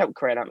 it doesn't help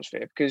create an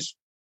atmosphere because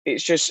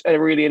it's just a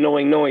really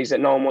annoying noise that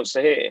no one wants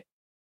to hear.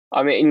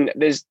 I mean,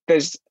 there's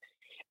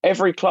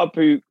every club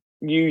who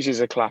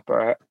uses a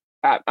clapper.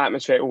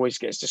 Atmosphere always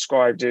gets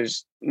described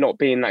as not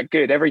being that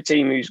good. Every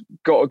team who's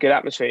got a good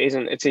atmosphere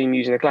isn't a team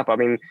using a clapper. I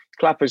mean,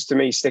 clappers to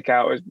me stick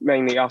out as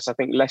mainly us. I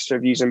think Leicester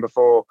have used them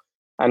before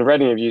and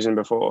Reading have used them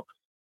before.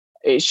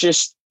 It's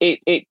just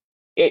it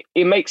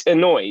makes a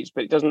noise,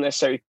 but it doesn't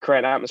necessarily create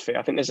an atmosphere.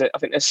 I think there's a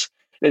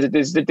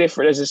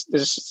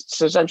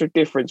substantial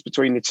difference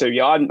between the two.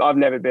 Yeah, I've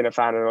never been a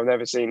fan of them. I've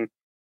never seen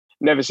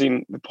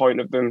the point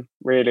of them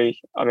really.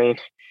 I mean,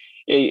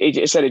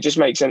 it just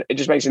makes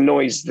a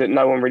noise that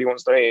no one really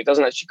wants to hear. It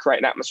doesn't actually create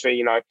an atmosphere,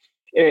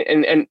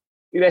 And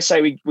let's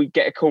say we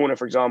get a corner,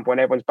 for example,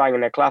 and everyone's banging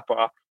their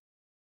clapper.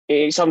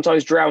 It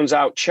sometimes drowns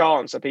out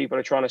chants that people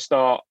are trying to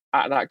start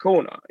at that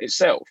corner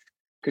itself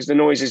because the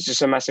noise is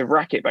just a massive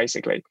racket,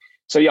 basically.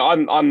 So yeah,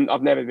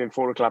 I've never been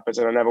for the clappers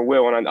and I never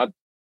will. And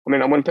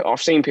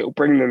I've seen people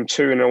bring them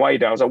to an away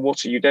day. I was like,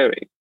 what are you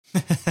doing?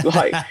 I was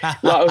like,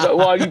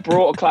 why have you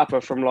brought a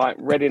clapper from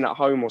Reading at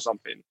home or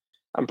something?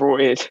 And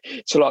brought it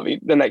to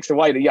the next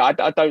away. Yeah,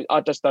 I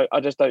just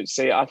don't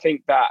see it. I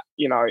think that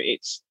we go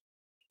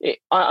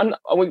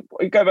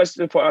back to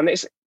the point on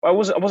this. I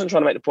wasn't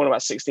trying to make the point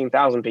about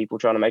 16,000 people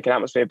trying to make an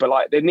atmosphere,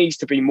 but there needs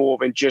to be more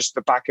than just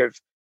the back of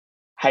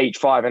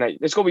H5 and 8.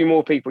 There's got to be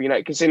more people.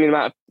 Considering the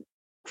amount of,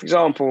 for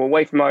example,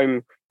 away from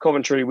home,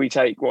 Coventry we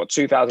take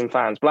 2,000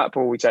 fans.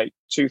 Blackpool we take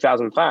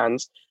 2,000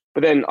 fans.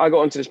 But then I got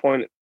onto this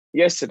point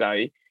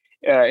yesterday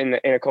in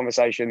a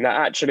conversation that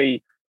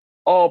actually.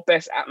 Our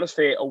best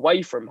atmosphere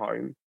away from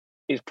home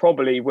is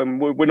probably when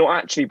we're not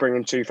actually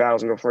bringing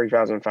 2,000 or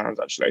 3,000 fans,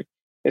 actually.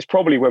 It's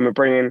probably when we're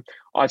bringing,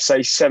 I'd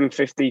say,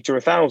 750 to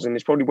 1,000.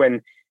 It's probably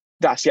when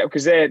that's,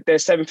 because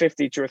there's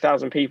 750 to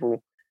 1,000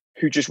 people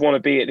who just want to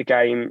be at the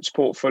game,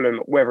 support Fulham,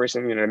 whether it's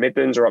in the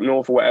Midlands or up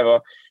north or whatever,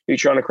 who are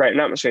trying to create an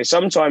atmosphere.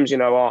 Sometimes,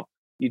 our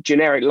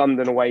generic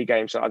London away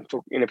games, so I'm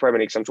talking in the Premier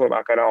League, so I'm talking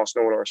about an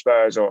Arsenal or a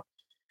Spurs or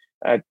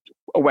a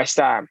West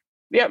Ham.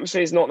 The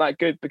atmosphere is not that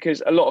good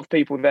because a lot of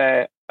people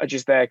there are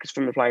just there because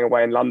Fulham are playing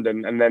away in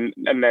London, and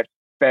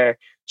they're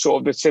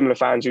sort of the similar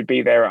fans who'd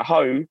be there at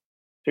home,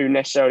 who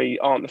necessarily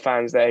aren't the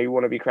fans there who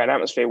want to be creating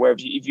atmosphere. Where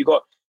if you've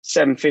got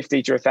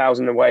 750 to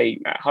 1,000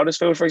 away at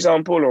Huddersfield, for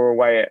example, or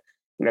away at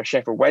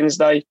Sheffield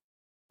Wednesday,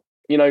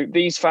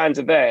 these fans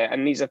are there,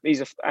 and these are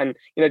and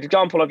the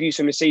example I've used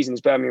from this season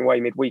is Birmingham away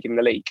midweek in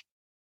the league.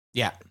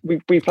 Yeah, we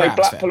played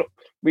Blackpool.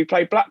 We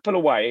played Blackpool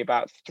away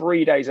about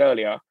 3 days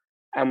earlier,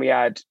 and we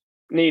had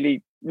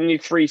nearly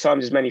 3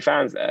 times as many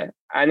fans there,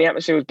 and the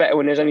atmosphere was better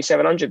when there's only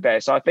 700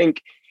 there. So I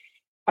think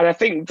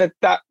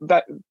that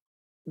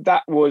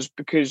was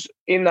because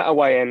in that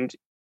away end,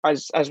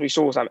 as we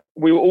saw, Sam,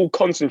 we were all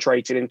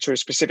concentrated into a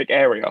specific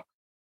area.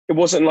 It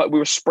wasn't like we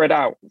were spread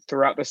out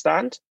throughout the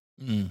stand.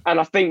 And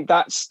I think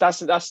that's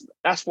what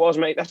I was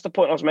making. That's the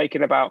point I was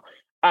making about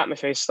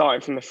atmosphere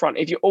starting from the front.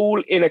 If you're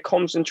all in a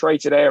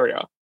concentrated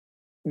area,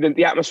 then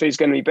the atmosphere is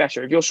going to be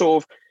better. If you've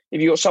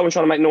got someone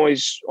trying to make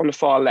noise on the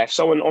far left,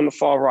 someone on the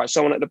far right,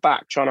 someone at the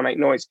back trying to make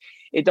noise,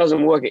 it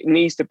doesn't work. It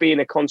needs to be in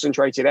a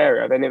concentrated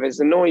area. Then if there's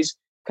a noise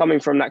coming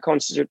from that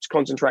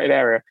concentrated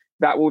area,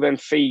 that will then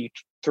feed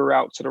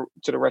throughout to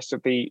the rest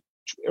of the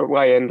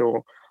away end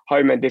or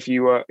home end if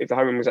the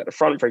home end was at the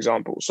front, for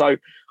example. So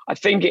I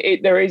think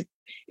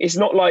it's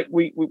not like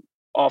we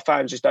our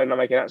fans just don't like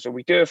making that. So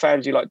we do have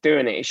fans who like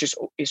doing it.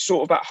 It's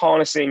sort of about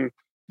harnessing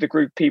the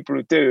group of people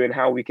who do and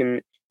how we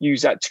can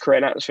use that to create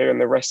an atmosphere in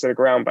the rest of the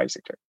ground,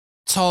 basically.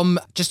 Tom,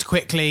 just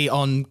quickly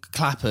on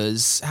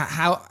clappers,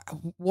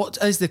 what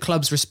is the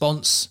club's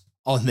response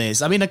on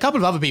this? I mean, a couple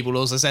of other people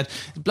also said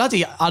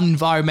bloody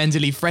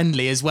environmentally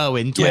friendly as well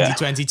in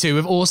 2022.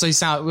 We've also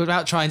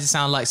without trying to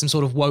sound like some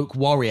sort of woke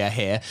warrior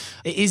here,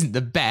 it isn't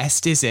the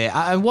best, is it?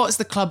 And what's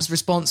the club's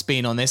response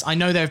been on this? I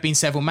know there have been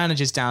several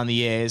managers down the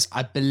years.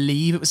 I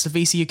believe it was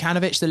Savica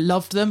Jokanovic that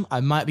loved them. I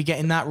might be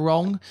getting that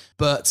wrong,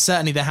 but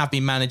certainly there have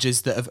been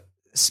managers that have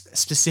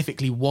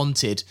specifically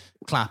wanted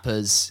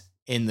clappers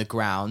in the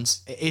ground.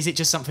 Is it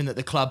just something that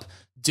the club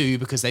do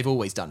because they've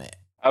always done it?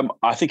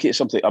 I think it's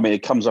something. I mean,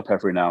 it comes up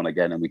every now and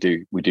again, and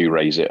we do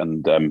raise it.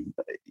 And a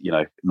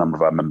number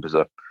of our members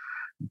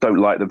don't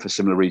like them for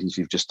similar reasons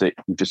you've just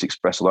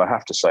expressed. Although I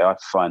have to say, I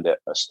find it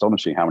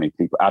astonishing how many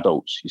people,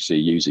 adults, you see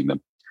using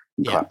them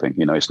and clapping.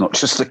 It's not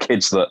just the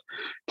kids that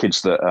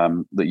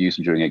use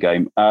them during a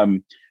game.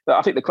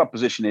 I think the club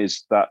position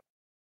is that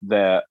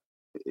they're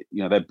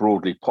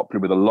broadly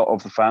popular with a lot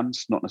of the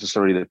fans, not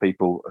necessarily the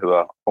people who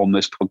are on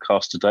this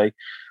podcast today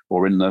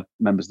or in the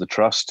members of the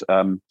trust.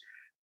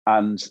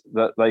 And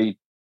that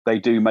they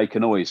do make a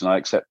noise, and I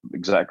accept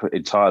exactly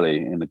entirely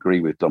and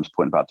agree with Dom's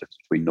point about the difference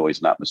between noise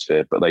and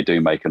atmosphere. But they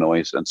do make a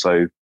noise, and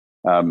so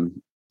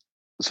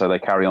they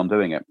carry on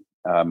doing it.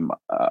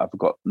 I've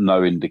got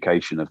no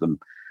indication of them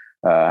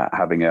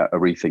having a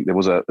rethink. There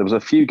was a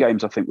few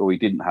games I think where we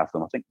didn't have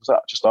them. I think was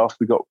that just after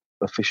we got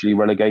officially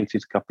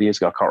relegated a couple of years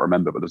ago. I can't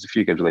remember, but there was a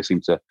few games where they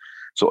seemed to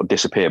sort of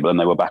disappear, but then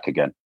they were back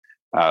again.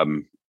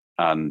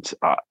 And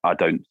I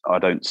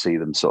don't see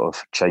them sort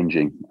of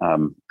changing. They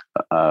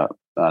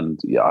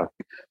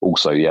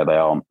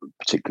aren't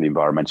particularly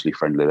environmentally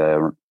friendly.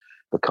 The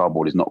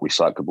cardboard is not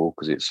recyclable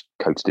because it's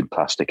coated in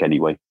plastic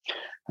anyway.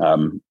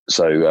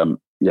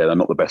 They're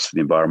not the best for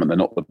the environment. They're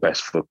not the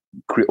best for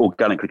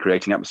organically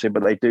creating atmosphere,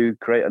 but they do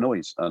create a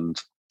noise.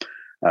 And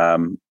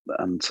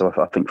so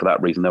I think for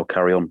that reason they'll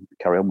carry on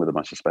with them,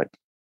 I suspect.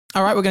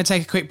 All right, we're going to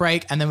take a quick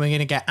break, and then we're going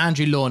to get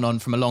Andrew Lawn on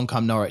from Along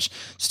Come Norwich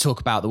to talk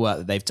about the work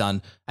that they've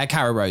done at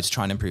Carrow Road to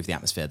try and improve the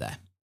atmosphere there.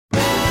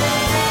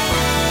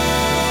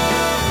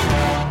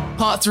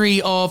 Part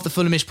 3 of the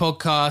Fulhamish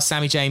podcast.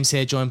 Sammy James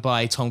here, joined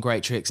by Tom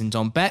Greatrix and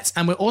Dom Betts.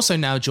 And we're also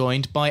now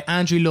joined by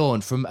Andrew Lawn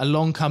from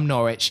Along Come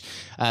Norwich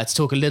to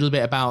talk a little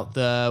bit about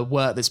the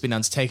work that's been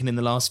undertaken in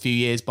the last few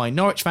years by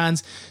Norwich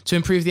fans to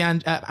improve the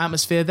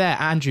atmosphere there.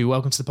 Andrew,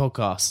 welcome to the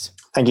podcast.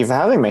 Thank you for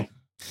having me.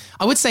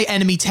 I would say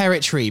enemy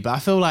territory, but I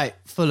feel like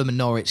Fulham and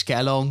Norwich get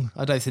along.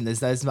 I don't think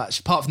there's much,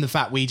 apart from the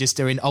fact we just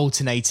are in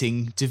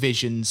alternating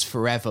divisions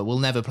forever. We'll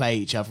never play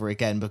each other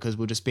again because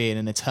we'll just be in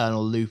an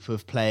eternal loop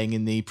of playing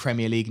in the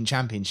Premier League and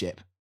Championship.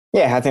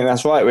 Yeah, I think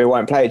that's right. We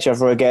won't play each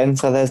other again,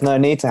 so there's no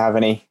need to have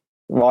any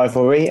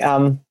rivalry.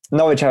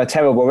 Norwich have a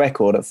terrible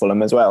record at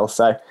Fulham as well,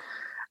 so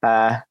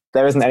there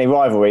isn't any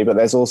rivalry, but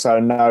there's also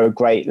no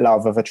great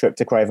love of a trip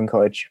to Craven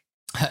Cottage.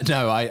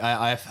 No,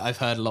 I've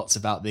heard lots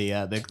about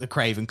the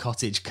Craven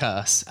Cottage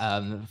curse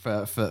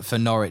for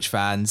Norwich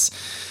fans,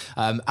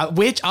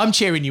 which I'm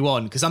cheering you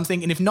on because I'm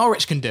thinking if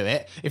Norwich can do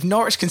it, if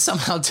Norwich can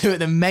somehow do it,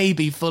 then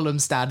maybe Fulham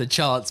stand a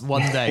chance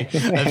one day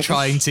of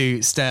trying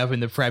to stay up in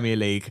the Premier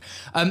League.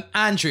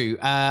 Andrew,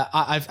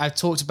 I've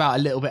talked about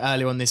a little bit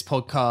earlier on this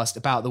podcast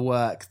about the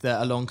work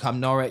that Along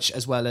Come Norwich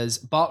as well as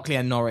Barclay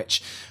and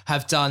Norwich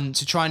have done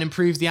to try and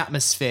improve the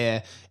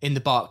atmosphere in the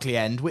Barclay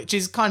End, which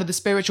is kind of the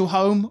spiritual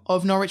home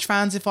of Norwich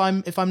fans, if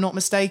I'm not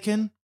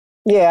mistaken.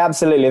 Yeah,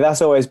 absolutely.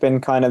 That's always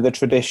been kind of the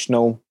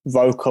traditional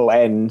vocal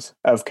end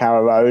of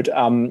Carrow Road.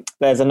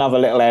 There's another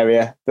little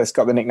area that's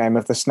got the nickname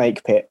of the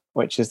Snake Pit,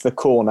 which is the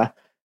corner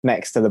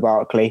next to the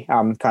Barclay,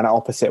 kind of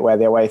opposite where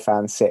the away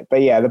fans sit.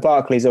 But yeah, the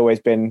Barclay's always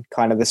been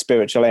kind of the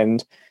spiritual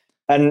end.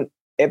 And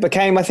it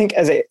became, I think,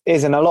 as it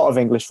is in a lot of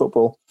English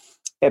football,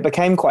 it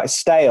became quite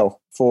stale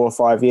 4 or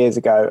 5 years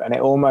ago. And it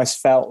almost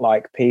felt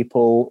like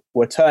people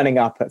were turning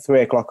up at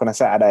 3 o'clock on a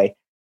Saturday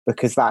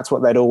because that's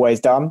what they'd always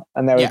done.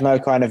 And there was no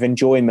kind of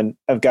enjoyment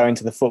of going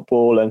to the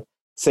football and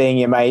seeing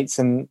your mates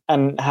and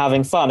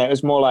having fun. It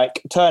was more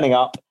like turning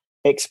up,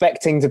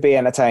 expecting to be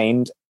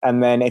entertained.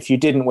 And then if you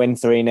didn't win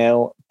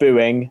 3-0,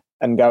 booing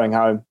and going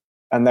home.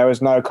 And there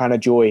was no kind of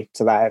joy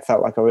to that. It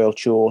felt like a real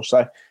chore.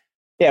 So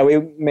yeah,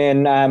 me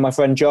and my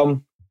friend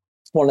John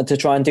wanted to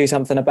try and do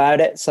something about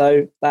it.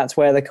 So that's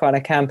where the kind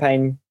of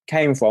campaign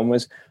came from,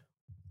 was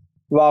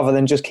rather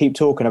than just keep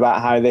talking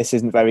about how this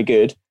isn't very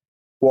good,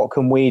 what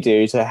can we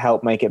do to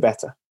help make it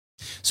better?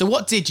 So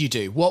what did you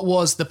do? What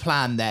was the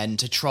plan then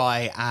to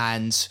try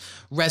and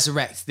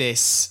resurrect this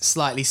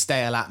slightly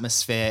stale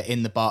atmosphere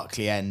in the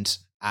Barclay End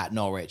at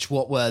Norwich?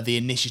 What were the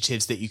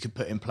initiatives that you could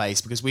put in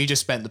place? Because we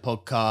just spent the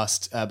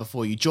podcast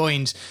before you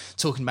joined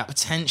talking about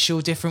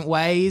potential different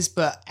ways,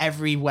 but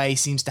every way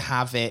seems to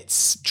have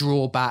its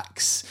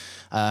drawbacks.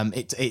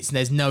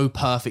 There's no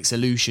perfect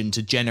solution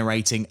to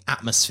generating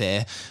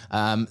atmosphere.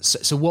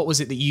 So what was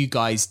it that you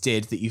guys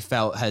did that you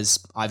felt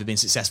has either been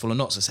successful or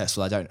not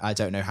successful? I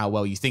don't know how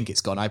well you think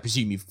it's gone. I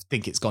presume you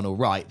think it's gone all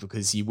right,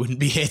 because you wouldn't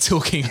be here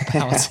talking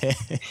about it.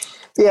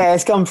 Yeah,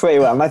 it's gone pretty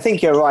well. And I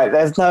think you're right.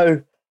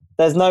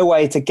 There's no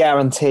way to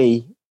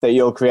guarantee that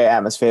you'll create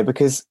atmosphere,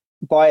 because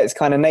by its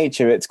kind of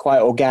nature, it's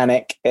quite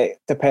organic.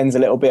 It depends a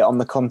little bit on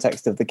the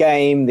context of the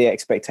game, the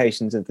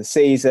expectations of the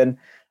season,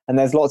 and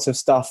there's lots of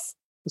stuff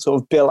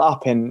sort of built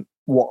up in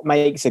what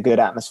makes a good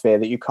atmosphere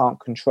that you can't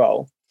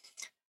control.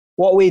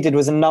 What we did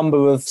was a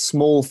number of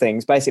small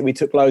things. Basically, we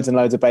took loads and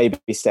loads of baby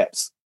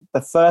steps.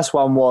 The first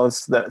one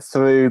was that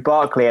through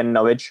Barclay and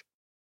Norwich,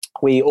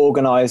 we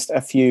organised a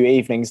few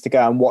evenings to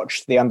go and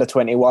watch the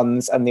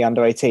under-21s and the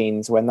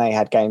under-18s when they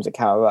had games at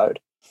Carrow Road.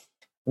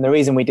 And the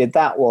reason we did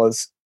that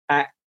was,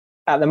 at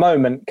the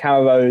moment,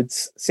 Carrow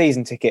Road's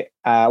season ticket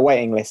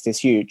waiting list is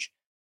huge.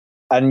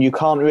 And you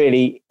can't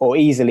really or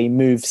easily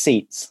move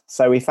seats.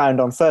 So we found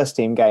on first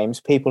team games,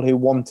 people who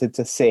wanted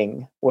to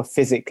sing were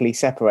physically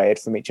separated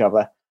from each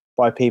other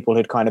by people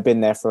who'd kind of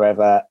been there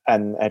forever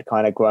and had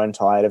kind of grown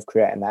tired of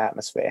creating that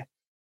atmosphere.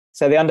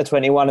 So the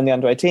under-21 and the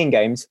under-18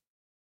 games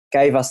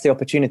gave us the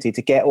opportunity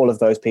to get all of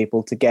those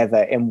people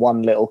together in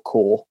one little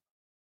core.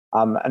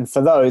 And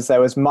for those,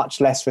 there was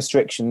much less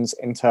restrictions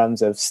in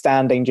terms of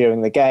standing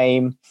during the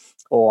game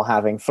or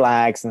having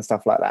flags and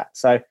stuff like that.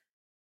 So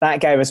that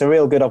gave us a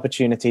real good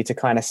opportunity to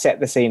kind of set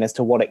the scene as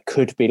to what it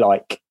could be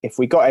like if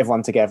we got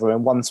everyone together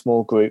in one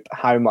small group.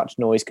 How much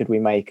noise could we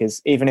make?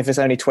 As even if it's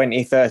only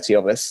 20, 30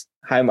 of us,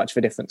 how much of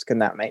a difference can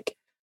that make?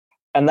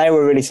 And they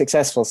were really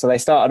successful. So they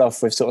started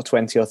off with sort of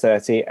 20 or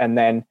 30, and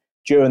then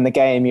during the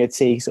game, you'd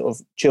see sort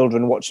of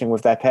children watching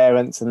with their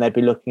parents, and they'd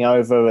be looking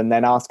over and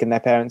then asking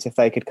their parents if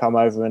they could come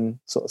over and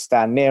sort of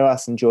stand near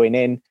us and join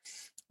in. And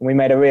we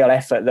made a real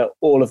effort that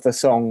all of the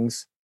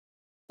songs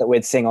that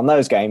we'd sing on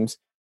those games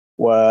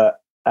were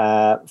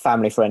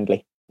family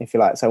friendly, if you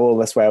like. So all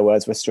the swear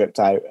words were stripped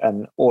out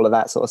and all of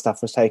that sort of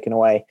stuff was taken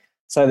away,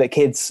 so that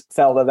kids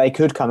felt that they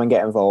could come and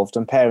get involved,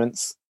 and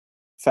parents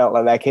felt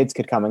like their kids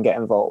could come and get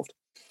involved.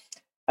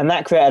 And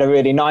that created a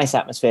really nice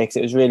atmosphere, because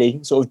it was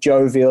really sort of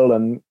jovial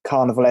and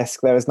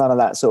carnivalesque. There was none of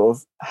that sort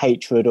of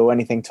hatred or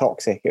anything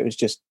toxic. It was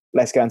just,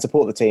 let's go and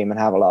support the team and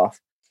have a laugh.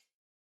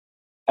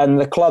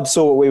 And the club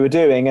saw what we were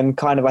doing, and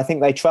kind of, I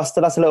think they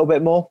trusted us a little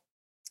bit more.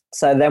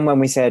 So then when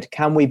we said,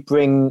 can we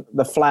bring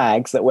the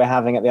flags that we're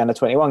having at the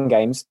under-21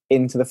 games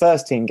into the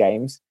first team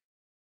games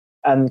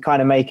and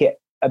kind of make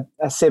it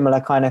a similar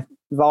kind of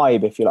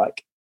vibe, if you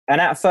like. And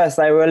at first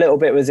they were a little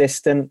bit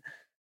resistant.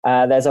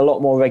 There's a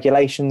lot more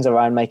regulations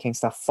around making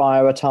stuff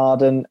fire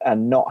retardant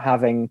and not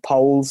having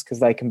poles, because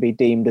they can be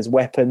deemed as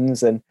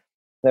weapons. And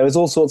there was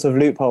all sorts of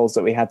loopholes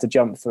that we had to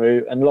jump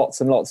through, and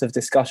lots of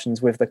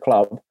discussions with the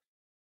club.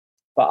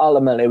 But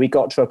ultimately we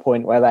got to a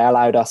point where they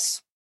allowed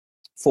us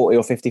 40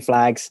 or 50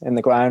 flags in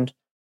the ground.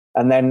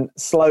 And then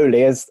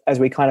slowly, as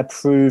we kind of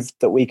proved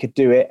that we could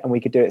do it and we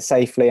could do it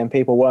safely, and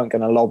people weren't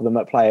going to lob them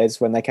at players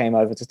when they came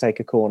over to take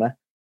a corner,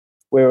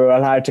 we were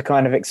allowed to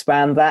kind of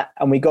expand that.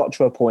 And we got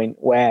to a point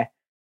where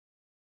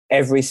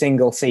every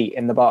single seat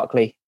in the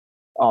Barclay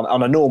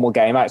on a normal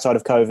game outside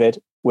of COVID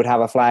would have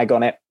a flag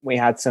on it. We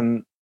had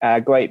some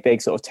great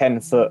big sort of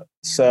 10-foot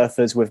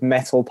surfers with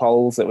metal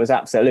poles that was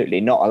absolutely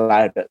not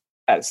allowed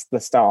at the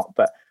start,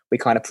 but we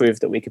kind of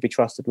proved that we could be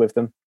trusted with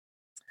them.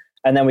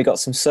 And then we got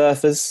some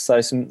surfers,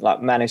 so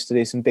managed to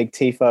do some big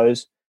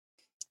tifos.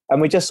 And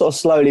we just sort of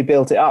slowly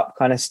built it up,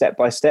 kind of step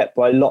by step,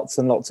 by lots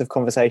and lots of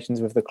conversations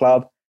with the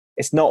club.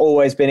 It's not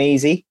always been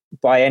easy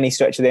by any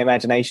stretch of the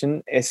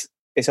imagination. It's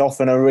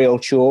often a real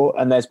chore,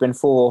 and there's been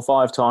 4 or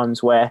 5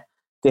 times where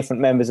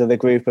different members of the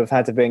group have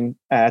had to be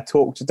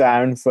talked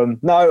down from,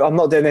 no, I'm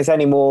not doing this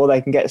anymore,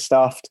 they can get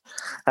stuffed,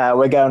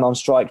 we're going on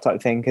strike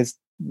type thing, because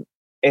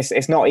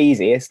it's not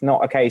easy. It's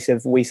not a case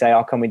of we say,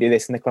 oh, can we do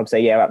this? And the club say,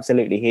 yeah,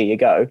 absolutely, here you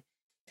go.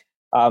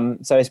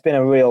 So it's been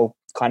a real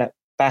kind of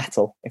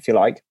battle, if you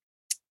like,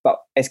 but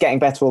it's getting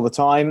better all the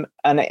time,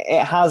 and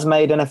it has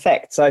made an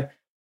effect. So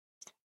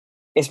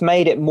it's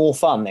made it more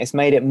fun. It's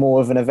made it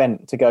more of an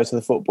event to go to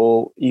the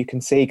football. You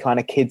can see kind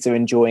of kids are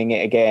enjoying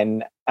it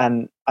again.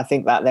 And I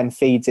think that then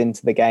feeds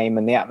into the game,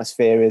 and the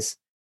atmosphere is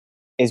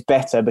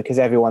better because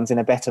everyone's in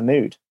a better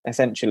mood,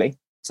 essentially.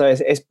 So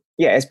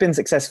it's been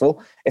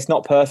successful. It's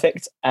not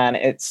perfect, and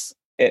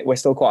we're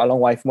still quite a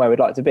long way from where we'd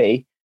like to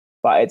be,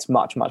 but it's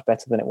much, much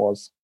better than it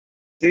was.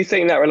 Do you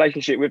think that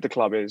relationship with the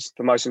club is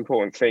the most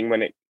important thing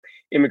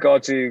in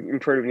regard to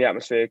improving the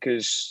atmosphere?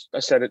 Because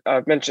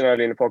I've mentioned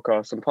earlier in the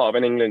podcast, I'm part of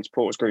an England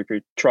supporters group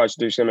who tries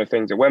to do similar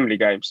things at Wembley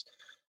games.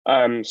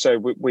 So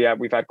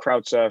we've had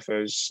crowd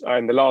surfers.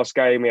 In the last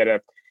game,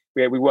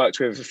 we worked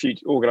with a few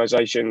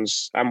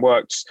organisations and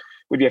worked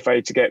with the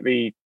FA to get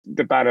the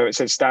banner that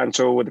says "Stand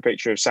Tall" with the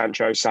picture of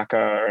Sancho,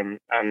 Saka,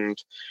 and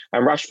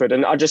Rashford.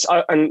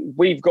 And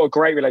we've got a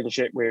great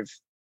relationship with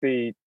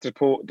the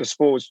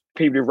sports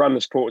people who run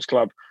the supporters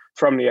club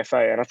from the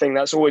FA, and I think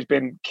that's always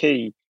been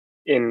key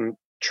in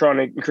trying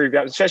to improve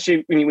that,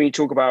 especially when you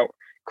talk about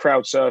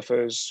crowd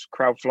surfers,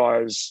 crowd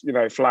flyers,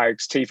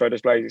 flags, tifo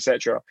displays,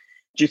 etc.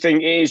 Do you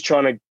think it is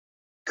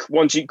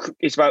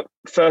it's about,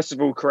 first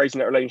of all, creating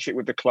that relationship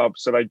with the club,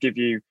 so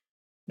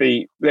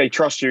they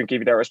trust you and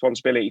give you their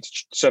responsibility,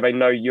 so they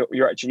know you're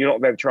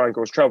not there to try and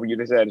cause trouble, you're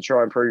just there to try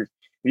and improve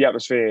the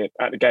atmosphere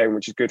at the game,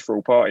 which is good for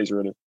all parties,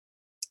 really.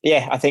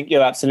 Yeah, I think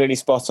you're absolutely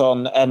spot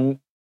on. And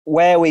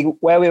where we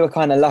were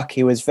kind of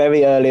lucky was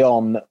very early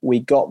on, we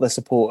got the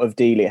support of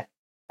Delia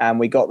and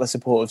we got the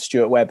support of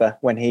Stuart Webber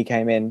when he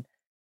came in.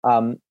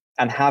 And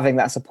having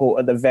that support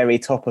at the very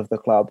top of the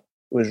club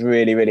was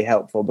really, really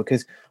helpful,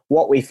 because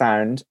what we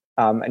found,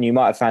 and you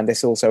might have found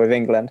this also with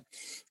England,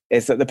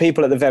 is that the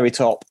people at the very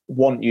top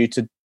want you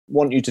to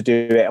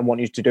do it and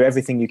want you to do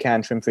everything you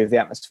can to improve the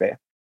atmosphere.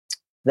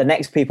 The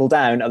next people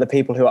down are the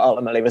people who are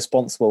ultimately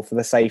responsible for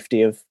the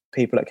safety of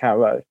people at Carrow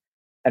Road.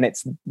 And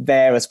it's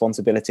their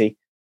responsibility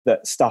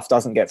that stuff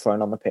doesn't get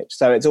thrown on the pitch.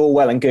 So it's all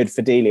well and good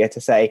for Delia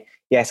to say,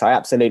 yes, I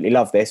absolutely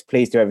love this,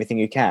 please do everything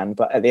you can.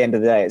 But at the end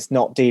of the day, it's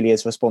not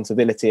Delia's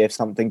responsibility if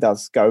something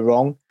does go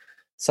wrong.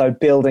 So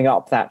building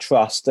up that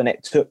trust, and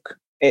it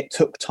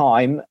took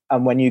time.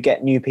 And when you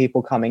get new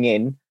people coming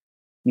in,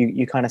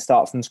 you kind of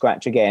start from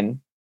scratch again.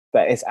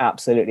 But it's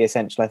absolutely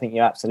essential. I think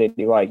you're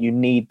absolutely right. You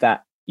need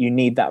that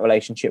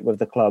relationship with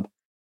the club.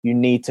 You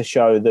need to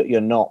show that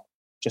you're not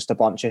just a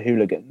bunch of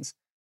hooligans.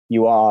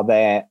 You are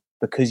there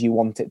because you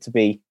want it to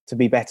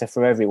be better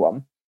for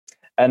everyone.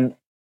 And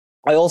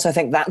I also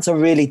think that's a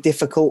really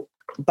difficult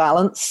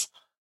balance.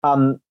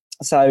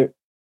 So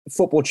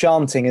football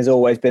chanting has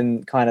always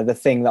been kind of the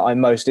thing that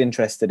I'm most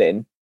interested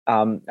in.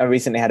 I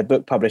recently had a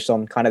book published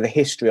on kind of the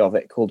history of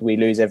it called We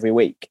Lose Every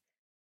Week.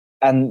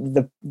 And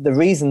the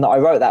reason that I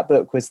wrote that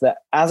book was that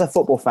as a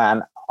football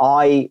fan,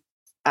 I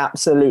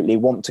absolutely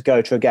want to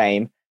go to a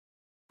game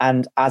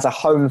and as a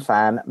home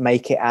fan,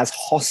 make it as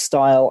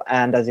hostile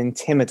and as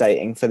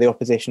intimidating for the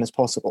opposition as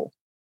possible.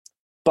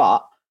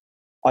 But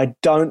I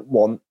don't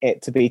want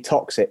it to be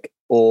toxic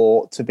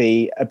or to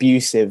be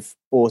abusive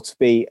or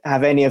to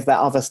have any of that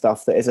other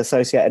stuff that is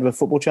associated with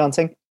football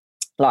chanting,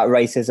 like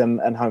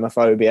racism and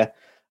homophobia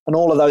and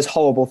all of those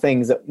horrible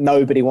things that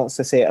nobody wants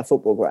to see at a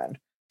football ground.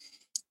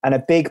 And a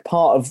big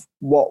part of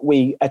what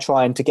we are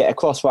trying to get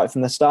across right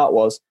from the start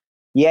was,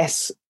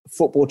 yes,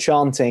 football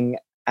chanting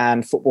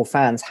and football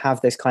fans have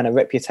this kind of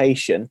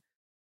reputation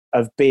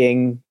of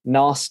being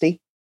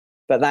nasty,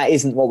 but that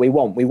isn't what we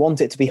want. We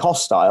want it to be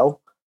hostile,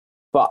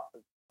 but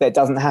it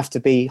doesn't have to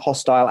be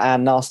hostile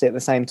and nasty at the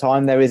same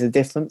time. There is a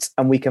difference,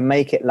 and we can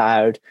make it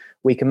loud.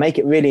 We can make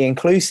it really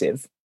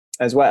inclusive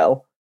as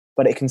well,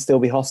 but it can still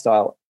be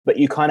hostile. But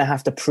you kind of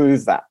have to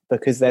prove that,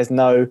 because there's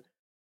no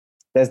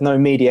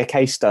media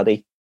case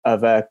study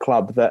of a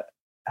club that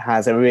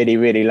has a really,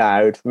 really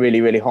loud,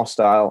 really, really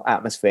hostile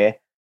atmosphere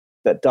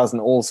that doesn't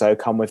also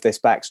come with this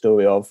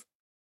backstory of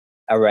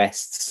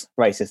arrests,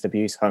 racist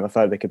abuse,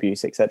 homophobic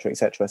abuse, etc.,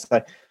 etc.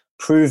 So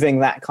proving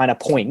that kind of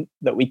point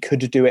that we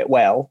could do it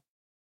well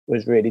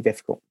was really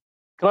difficult.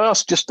 Can I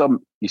ask, just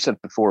you said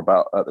before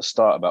about at the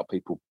start about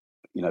people,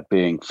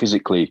 being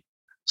physically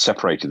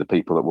separated, the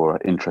people that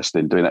were interested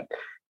in doing that.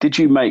 Did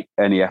you make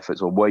any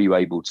efforts, or were you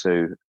able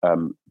to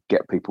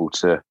get people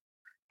to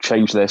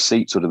change their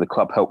seats, or did the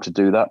club help to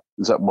do that?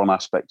 Is that one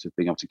aspect of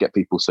being able to get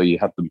people so you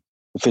had the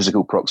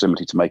physical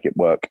proximity to make it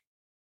work?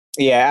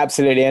 Yeah,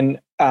 absolutely.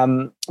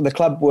 And the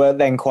club were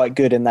then quite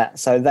good in that.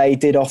 So they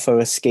did offer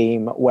a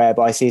scheme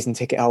whereby season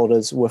ticket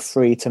holders were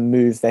free to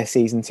move their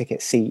season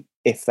ticket seat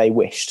if they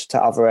wished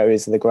to other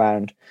areas of the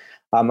ground.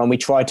 And we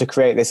tried to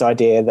create this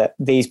idea that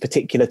these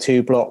particular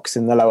two blocks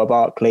in the lower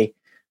Barclay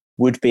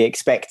would be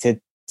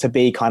expected to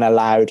be kind of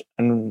loud.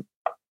 And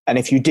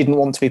if you didn't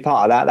want to be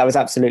part of that, that was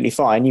absolutely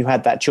fine. You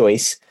had that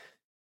choice.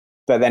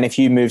 But then if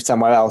you moved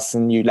somewhere else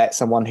and you let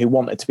someone who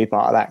wanted to be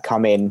part of that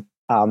come in.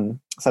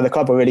 So the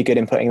club were really good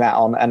in putting that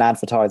on and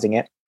advertising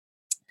it.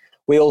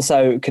 We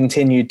also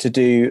continued to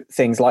do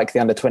things like the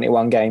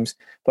under-21 games.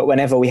 But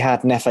whenever we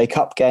had an FA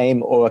Cup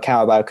game or a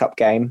Carabao Cup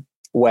game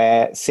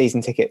where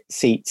season ticket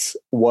seats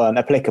weren't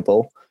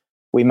applicable,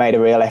 we made a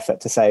real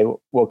effort to say,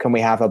 well, can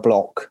we have a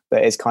block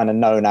that is kind of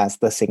known as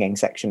the singing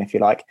section, if you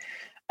like?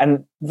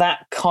 And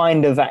that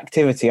kind of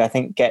activity, I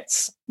think,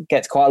 gets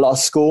quite a lot of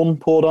scorn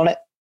poured on it,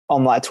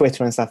 on like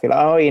Twitter and stuff. You're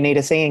like, oh, you need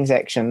a singing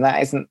section.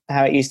 That isn't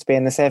how it used to be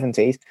in the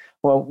 70s.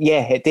 Well,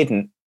 yeah, it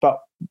didn't. But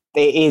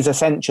it is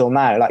essential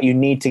now. Like, you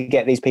need to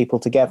get these people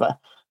together,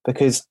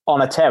 because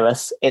on a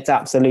terrace, it's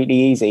absolutely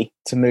easy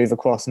to move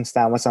across and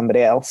stand with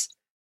somebody else.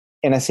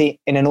 in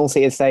an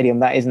all-seated stadium,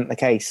 that isn't the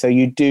case. So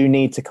you do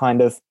need to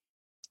kind of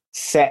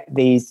set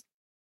these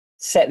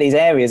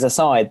areas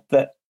aside,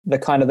 that the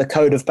kind of the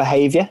code of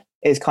behavior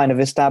is kind of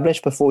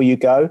established before you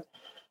go.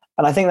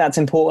 And I think that's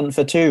important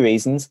for two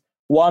reasons.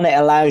 One, it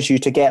allows you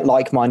to get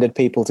like-minded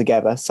people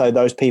together, so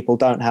those people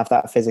don't have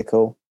that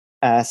physical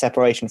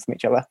separation from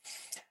each other.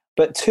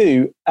 But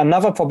two,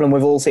 another problem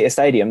with all-seater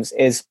stadiums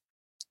is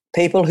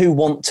people who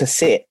want to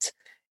sit,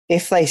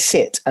 if they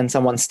sit and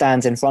someone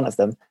stands in front of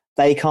them,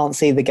 they can't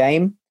see the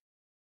game.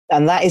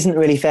 And that isn't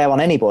really fair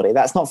on anybody.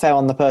 That's not fair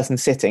on the person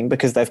sitting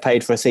because they've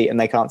paid for a seat and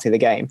they can't see the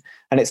game.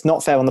 And it's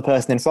not fair on the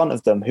person in front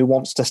of them who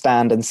wants to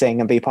stand and sing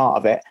and be part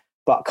of it,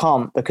 but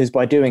can't, because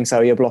by doing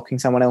so, you're blocking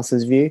someone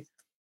else's view.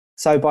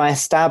 So by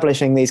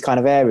establishing these kind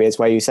of areas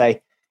where you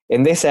say,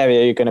 in this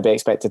area, you're going to be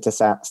expected to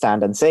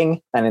stand and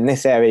sing, and in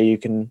this area, you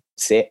can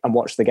sit and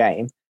watch the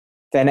game,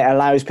 then it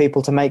allows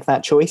people to make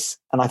that choice.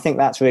 And I think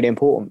that's really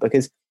important,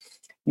 because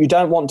you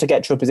don't want to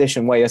get to a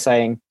position where you're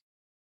saying,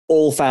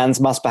 all fans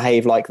must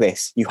behave like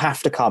this. You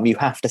have to come, you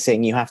have to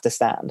sing, you have to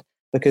stand,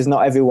 because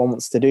not everyone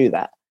wants to do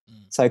that.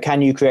 So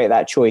can you create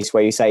that choice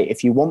where you say,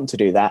 if you want to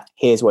do that,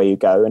 here's where you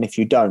go. And if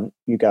you don't,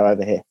 you go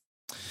over here.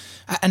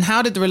 And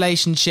how did the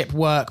relationship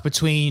work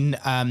between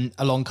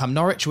Along Come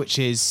Norwich, which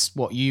is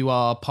what you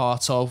are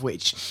part of,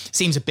 which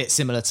seems a bit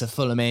similar to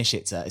Fulhamish?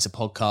 It's a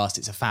podcast,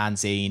 it's a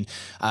fanzine.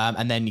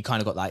 And then you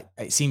kind of got, like,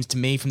 it seems to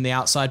me from the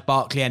outside,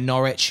 Barclay and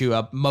Norwich, who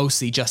are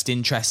mostly just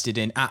interested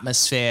in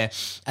atmosphere,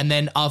 and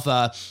then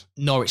other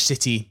Norwich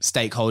City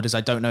stakeholders.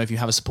 I don't know if you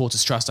have a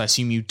supporters trust. I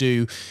assume you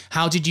do.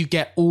 How did you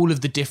get all of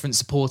the different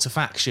supporter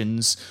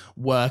factions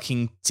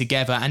working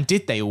together? And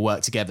did they all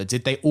work together?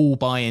 Did they all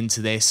buy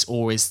into this?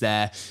 Or is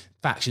there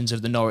factions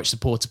of the Norwich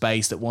supporter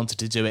base that wanted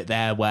to do it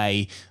their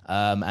way,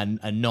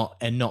 and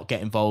not get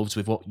involved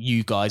with what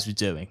you guys were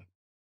doing?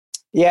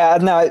 Yeah,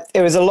 no,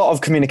 it was a lot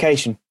of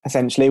communication.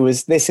 Essentially,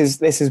 this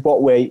is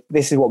what we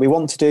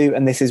want to do,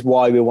 and this is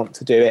why we want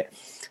to do it.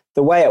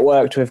 The way it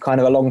worked with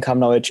kind of Along Come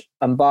Norwich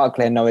and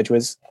Barclay and Norwich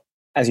was,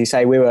 as you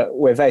say,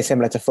 we're very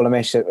similar to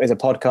Fulhamish. It's a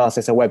podcast,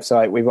 it's a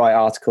website, we write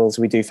articles,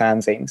 we do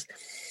fanzines.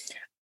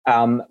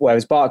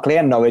 Whereas Barclay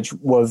and Norwich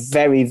were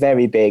very,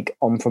 very big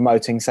on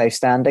promoting safe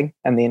standing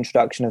and the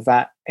introduction of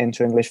that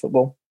into English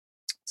football.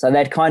 So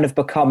they'd kind of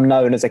become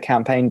known as a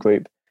campaign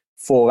group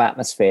for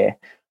atmosphere,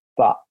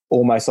 but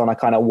almost on a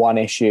kind of one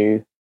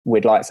issue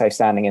with like safe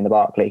standing in the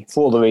Barclay,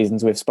 for all the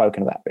reasons we've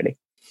spoken about, really.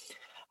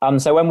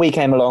 So when we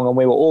came along and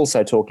we were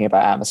also talking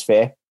about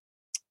atmosphere,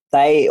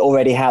 they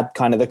already had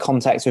kind of the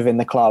contacts within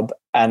the club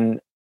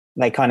and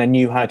they kind of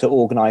knew how to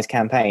organise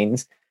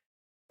campaigns.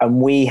 And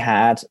we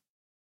had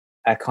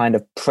a kind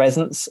of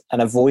presence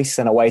and a voice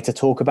and a way to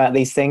talk about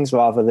these things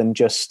rather than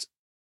just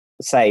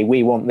say,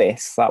 we want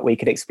this, that we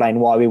could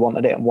explain why we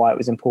wanted it and why it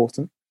was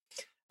important.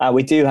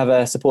 We do have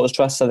a supporters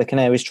trust, so the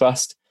Canaries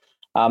Trust.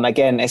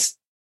 Again,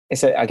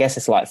 I guess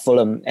it's like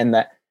Fulham in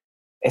that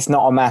it's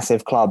not a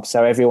massive club,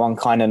 so everyone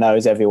kind of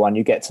knows everyone.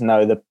 You get to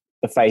know the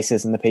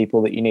faces and the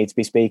people that you need to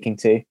be speaking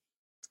to.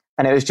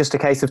 And it was just a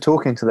case of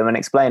talking to them and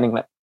explaining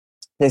that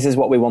this is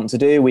what we want to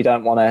do. We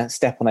don't want to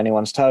step on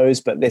anyone's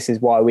toes, but this is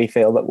why we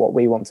feel that what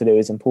we want to do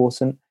is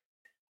important.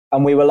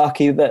 And we were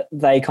lucky that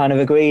they kind of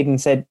agreed and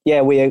said,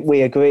 yeah,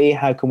 we agree.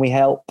 How can we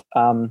help?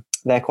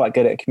 They're quite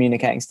good at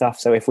communicating stuff.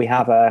 So if we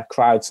have a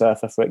crowd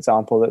surfer, for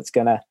example, that's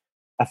going to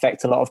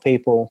affect a lot of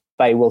people,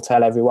 they will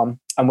tell everyone.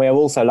 And we're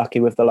also lucky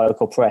with the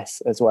local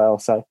press as well.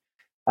 So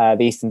the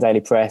Eastern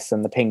Daily Press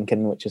and the Pink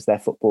 'Un, which is their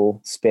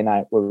football spin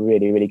out, were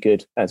really, really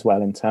good as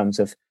well in terms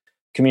of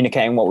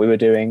communicating what we were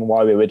doing,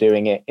 why we were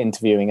doing it,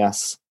 interviewing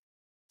us.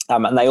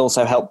 And they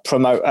also helped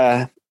promote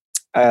a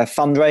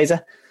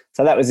fundraiser.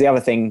 So that was the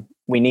other thing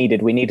we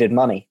needed. We needed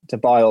money to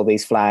buy all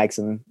these flags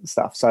and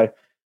stuff. So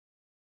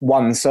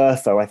one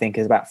surfer, I think,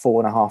 is about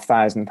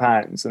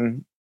 £4,500,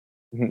 and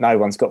no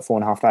one's got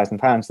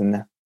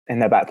 £4,500 in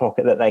their back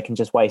pocket that they can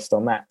just waste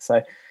on that.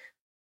 So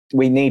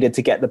we needed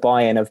to get the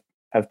buy-in of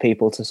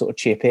people to sort of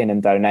chip in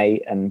and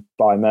donate and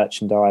buy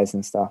merchandise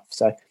and stuff.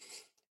 So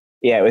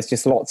yeah, it was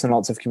just lots and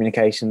lots of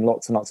communication,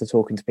 lots and lots of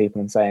talking to people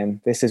and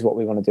saying, this is what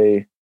we want to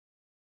do.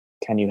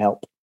 Can you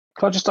help?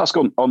 Can I just ask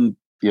on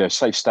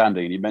safe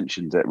standing? You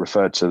mentioned it,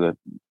 referred to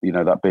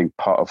that being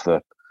part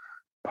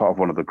of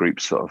one of the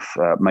group's sort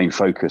of main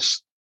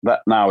focus.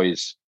 That now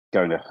is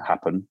going to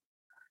happen,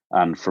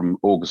 and from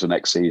August of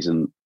next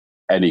season,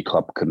 any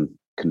club can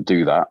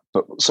do that.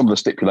 But some of the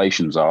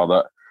stipulations are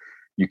that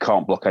you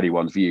can't block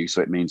anyone's view, so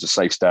it means the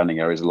safe standing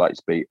areas are likely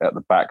to be at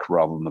the back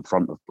rather than the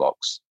front of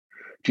blocks.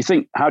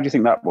 How do you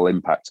think that will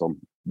impact on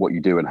what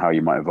you do and how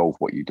you might evolve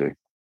what you do?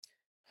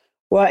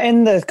 Well,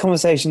 in the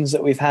conversations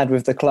that we've had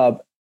with the club,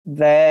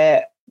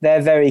 they're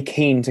very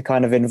keen to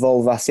kind of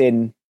involve us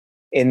in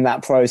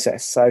that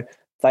process. So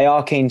they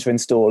are keen to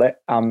install it,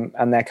 and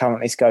they're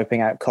currently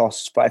scoping out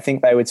costs. But I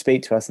think they would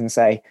speak to us and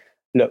say,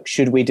 look,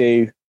 should we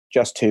do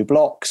just 2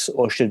 blocks,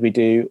 or should we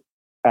do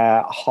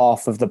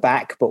half of the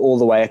back but all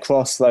the way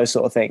across, those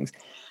sort of things?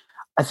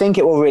 I think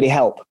it will really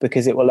help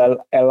because it will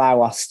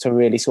allow us to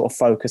really sort of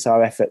focus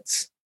our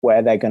efforts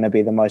where they're going to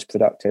be the most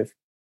productive.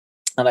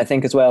 And I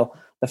think as well,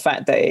 the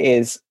fact that it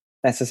is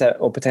necessary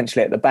or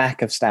potentially at the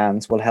back of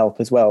stands will help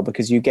as well,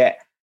 because you get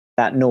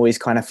that noise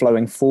kind of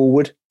flowing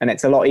forward, and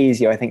it's a lot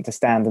easier, I think, to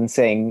stand and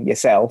sing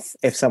yourself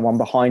if someone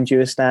behind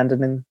you is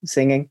standing and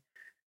singing.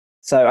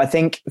 So I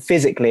think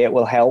physically it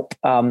will help,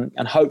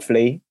 and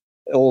hopefully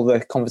all the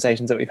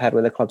conversations that we've had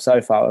with the club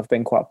so far have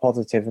been quite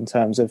positive in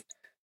terms of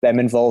them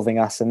involving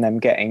us and them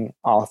getting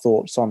our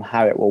thoughts on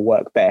how it will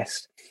work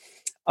best.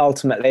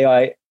 Ultimately,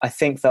 I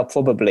think they'll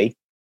probably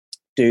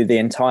do the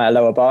entire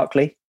Lower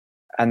Barclay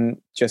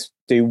and just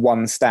do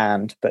one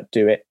stand, but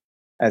do it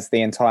as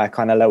the entire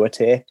kind of lower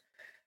tier.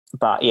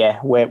 But yeah,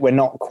 we're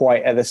not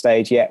quite at the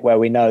stage yet where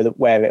we know that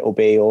where it will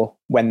be or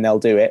when they'll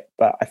do it.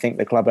 But I think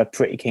the club are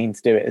pretty keen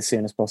to do it as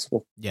soon as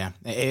possible. Yeah,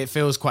 it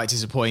feels quite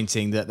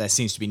disappointing that there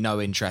seems to be no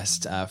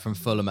interest from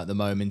Fulham at the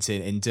moment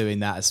in doing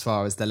that as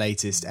far as the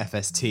latest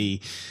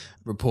FST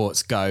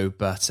reports go.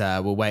 But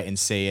we'll wait and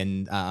see.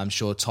 And I'm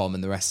sure Tom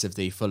and the rest of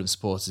the Fulham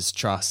Supporters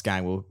Trust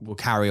gang will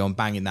carry on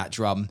banging that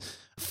drum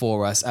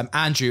for us.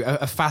 Andrew,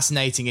 a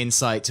fascinating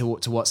insight to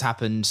what's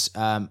happened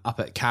up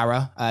at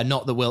Carrow.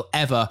 Not that we'll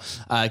ever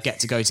get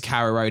to go to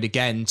Carrow Road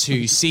again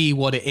to see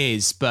what it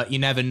is, but you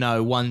never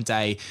know. One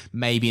day,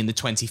 maybe in the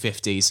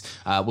 2050s,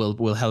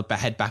 we'll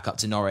head back up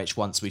to Norwich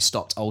once we've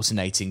stopped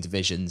alternating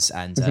divisions,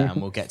 and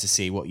we'll get to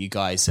see what you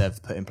guys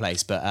have put in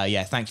place. But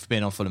yeah, thank you for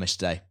being on Fulhamish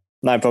today.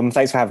 No problem.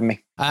 Thanks for having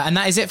me. And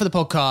that is it for the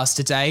podcast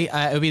today.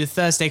 It'll be the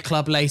Thursday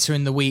Club later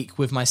in the week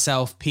with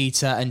myself,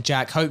 Peter and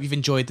Jack. Hope you've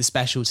enjoyed the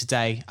special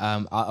today.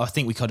 I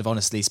think we could have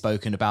honestly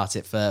spoken about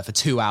it for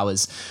 2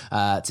 hours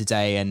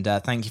today. And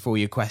thank you for all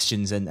your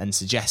questions and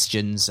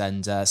suggestions.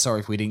 And sorry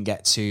if we didn't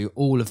get to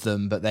all of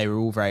them, but they were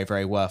all very,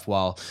 very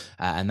worthwhile.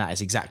 And that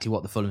is exactly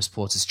what the Fulham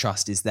Supporters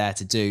Trust is there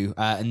to do.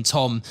 And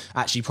Tom,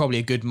 actually probably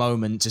a good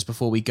moment just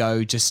before we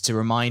go, just to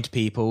remind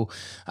people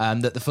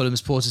that the Fulham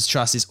Supporters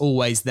Trust is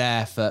always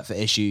there for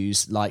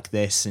issues like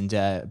this.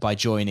 And by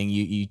joining,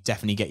 you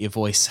definitely get your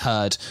voice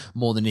heard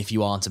more than if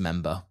you aren't a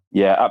member.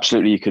 Yeah,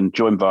 absolutely. You can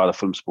join via the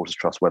Fulham Supporters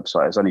Trust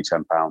website. It's only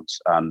 £10,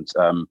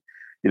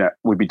 and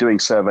we've been doing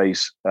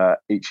surveys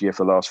each year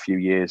for the last few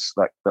years.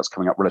 That's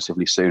coming up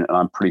relatively soon, and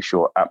I'm pretty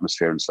sure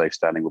atmosphere and safe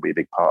standing will be a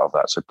big part of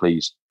that. So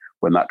please,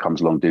 when that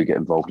comes along, do get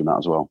involved in that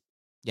as well.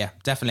 Yeah,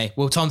 definitely.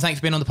 Well, Tom, thanks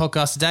for being on the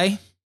podcast today.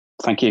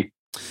 Thank you.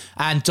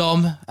 And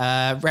Dom,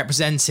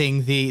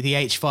 representing the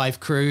H5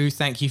 crew,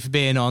 thank you for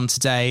being on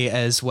today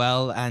as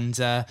well. And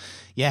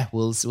yeah,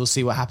 we'll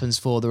see what happens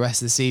for the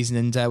rest of the season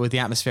and with the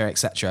atmosphere,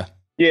 etc.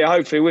 Yeah,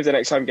 hopefully with the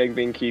next home game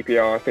being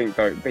QPR, I think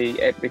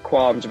the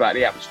qualms about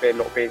the atmosphere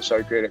not being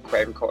so good at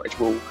Craven Cottage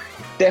will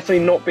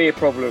definitely not be a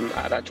problem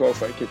at that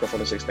 12:30 kickoff on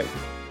the 16th.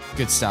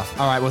 Good stuff.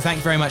 All right, well, thank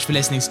you very much for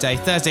listening today.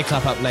 Thursday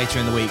Club up later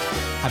in the week.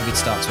 Have a good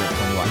start to it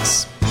on the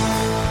Whites.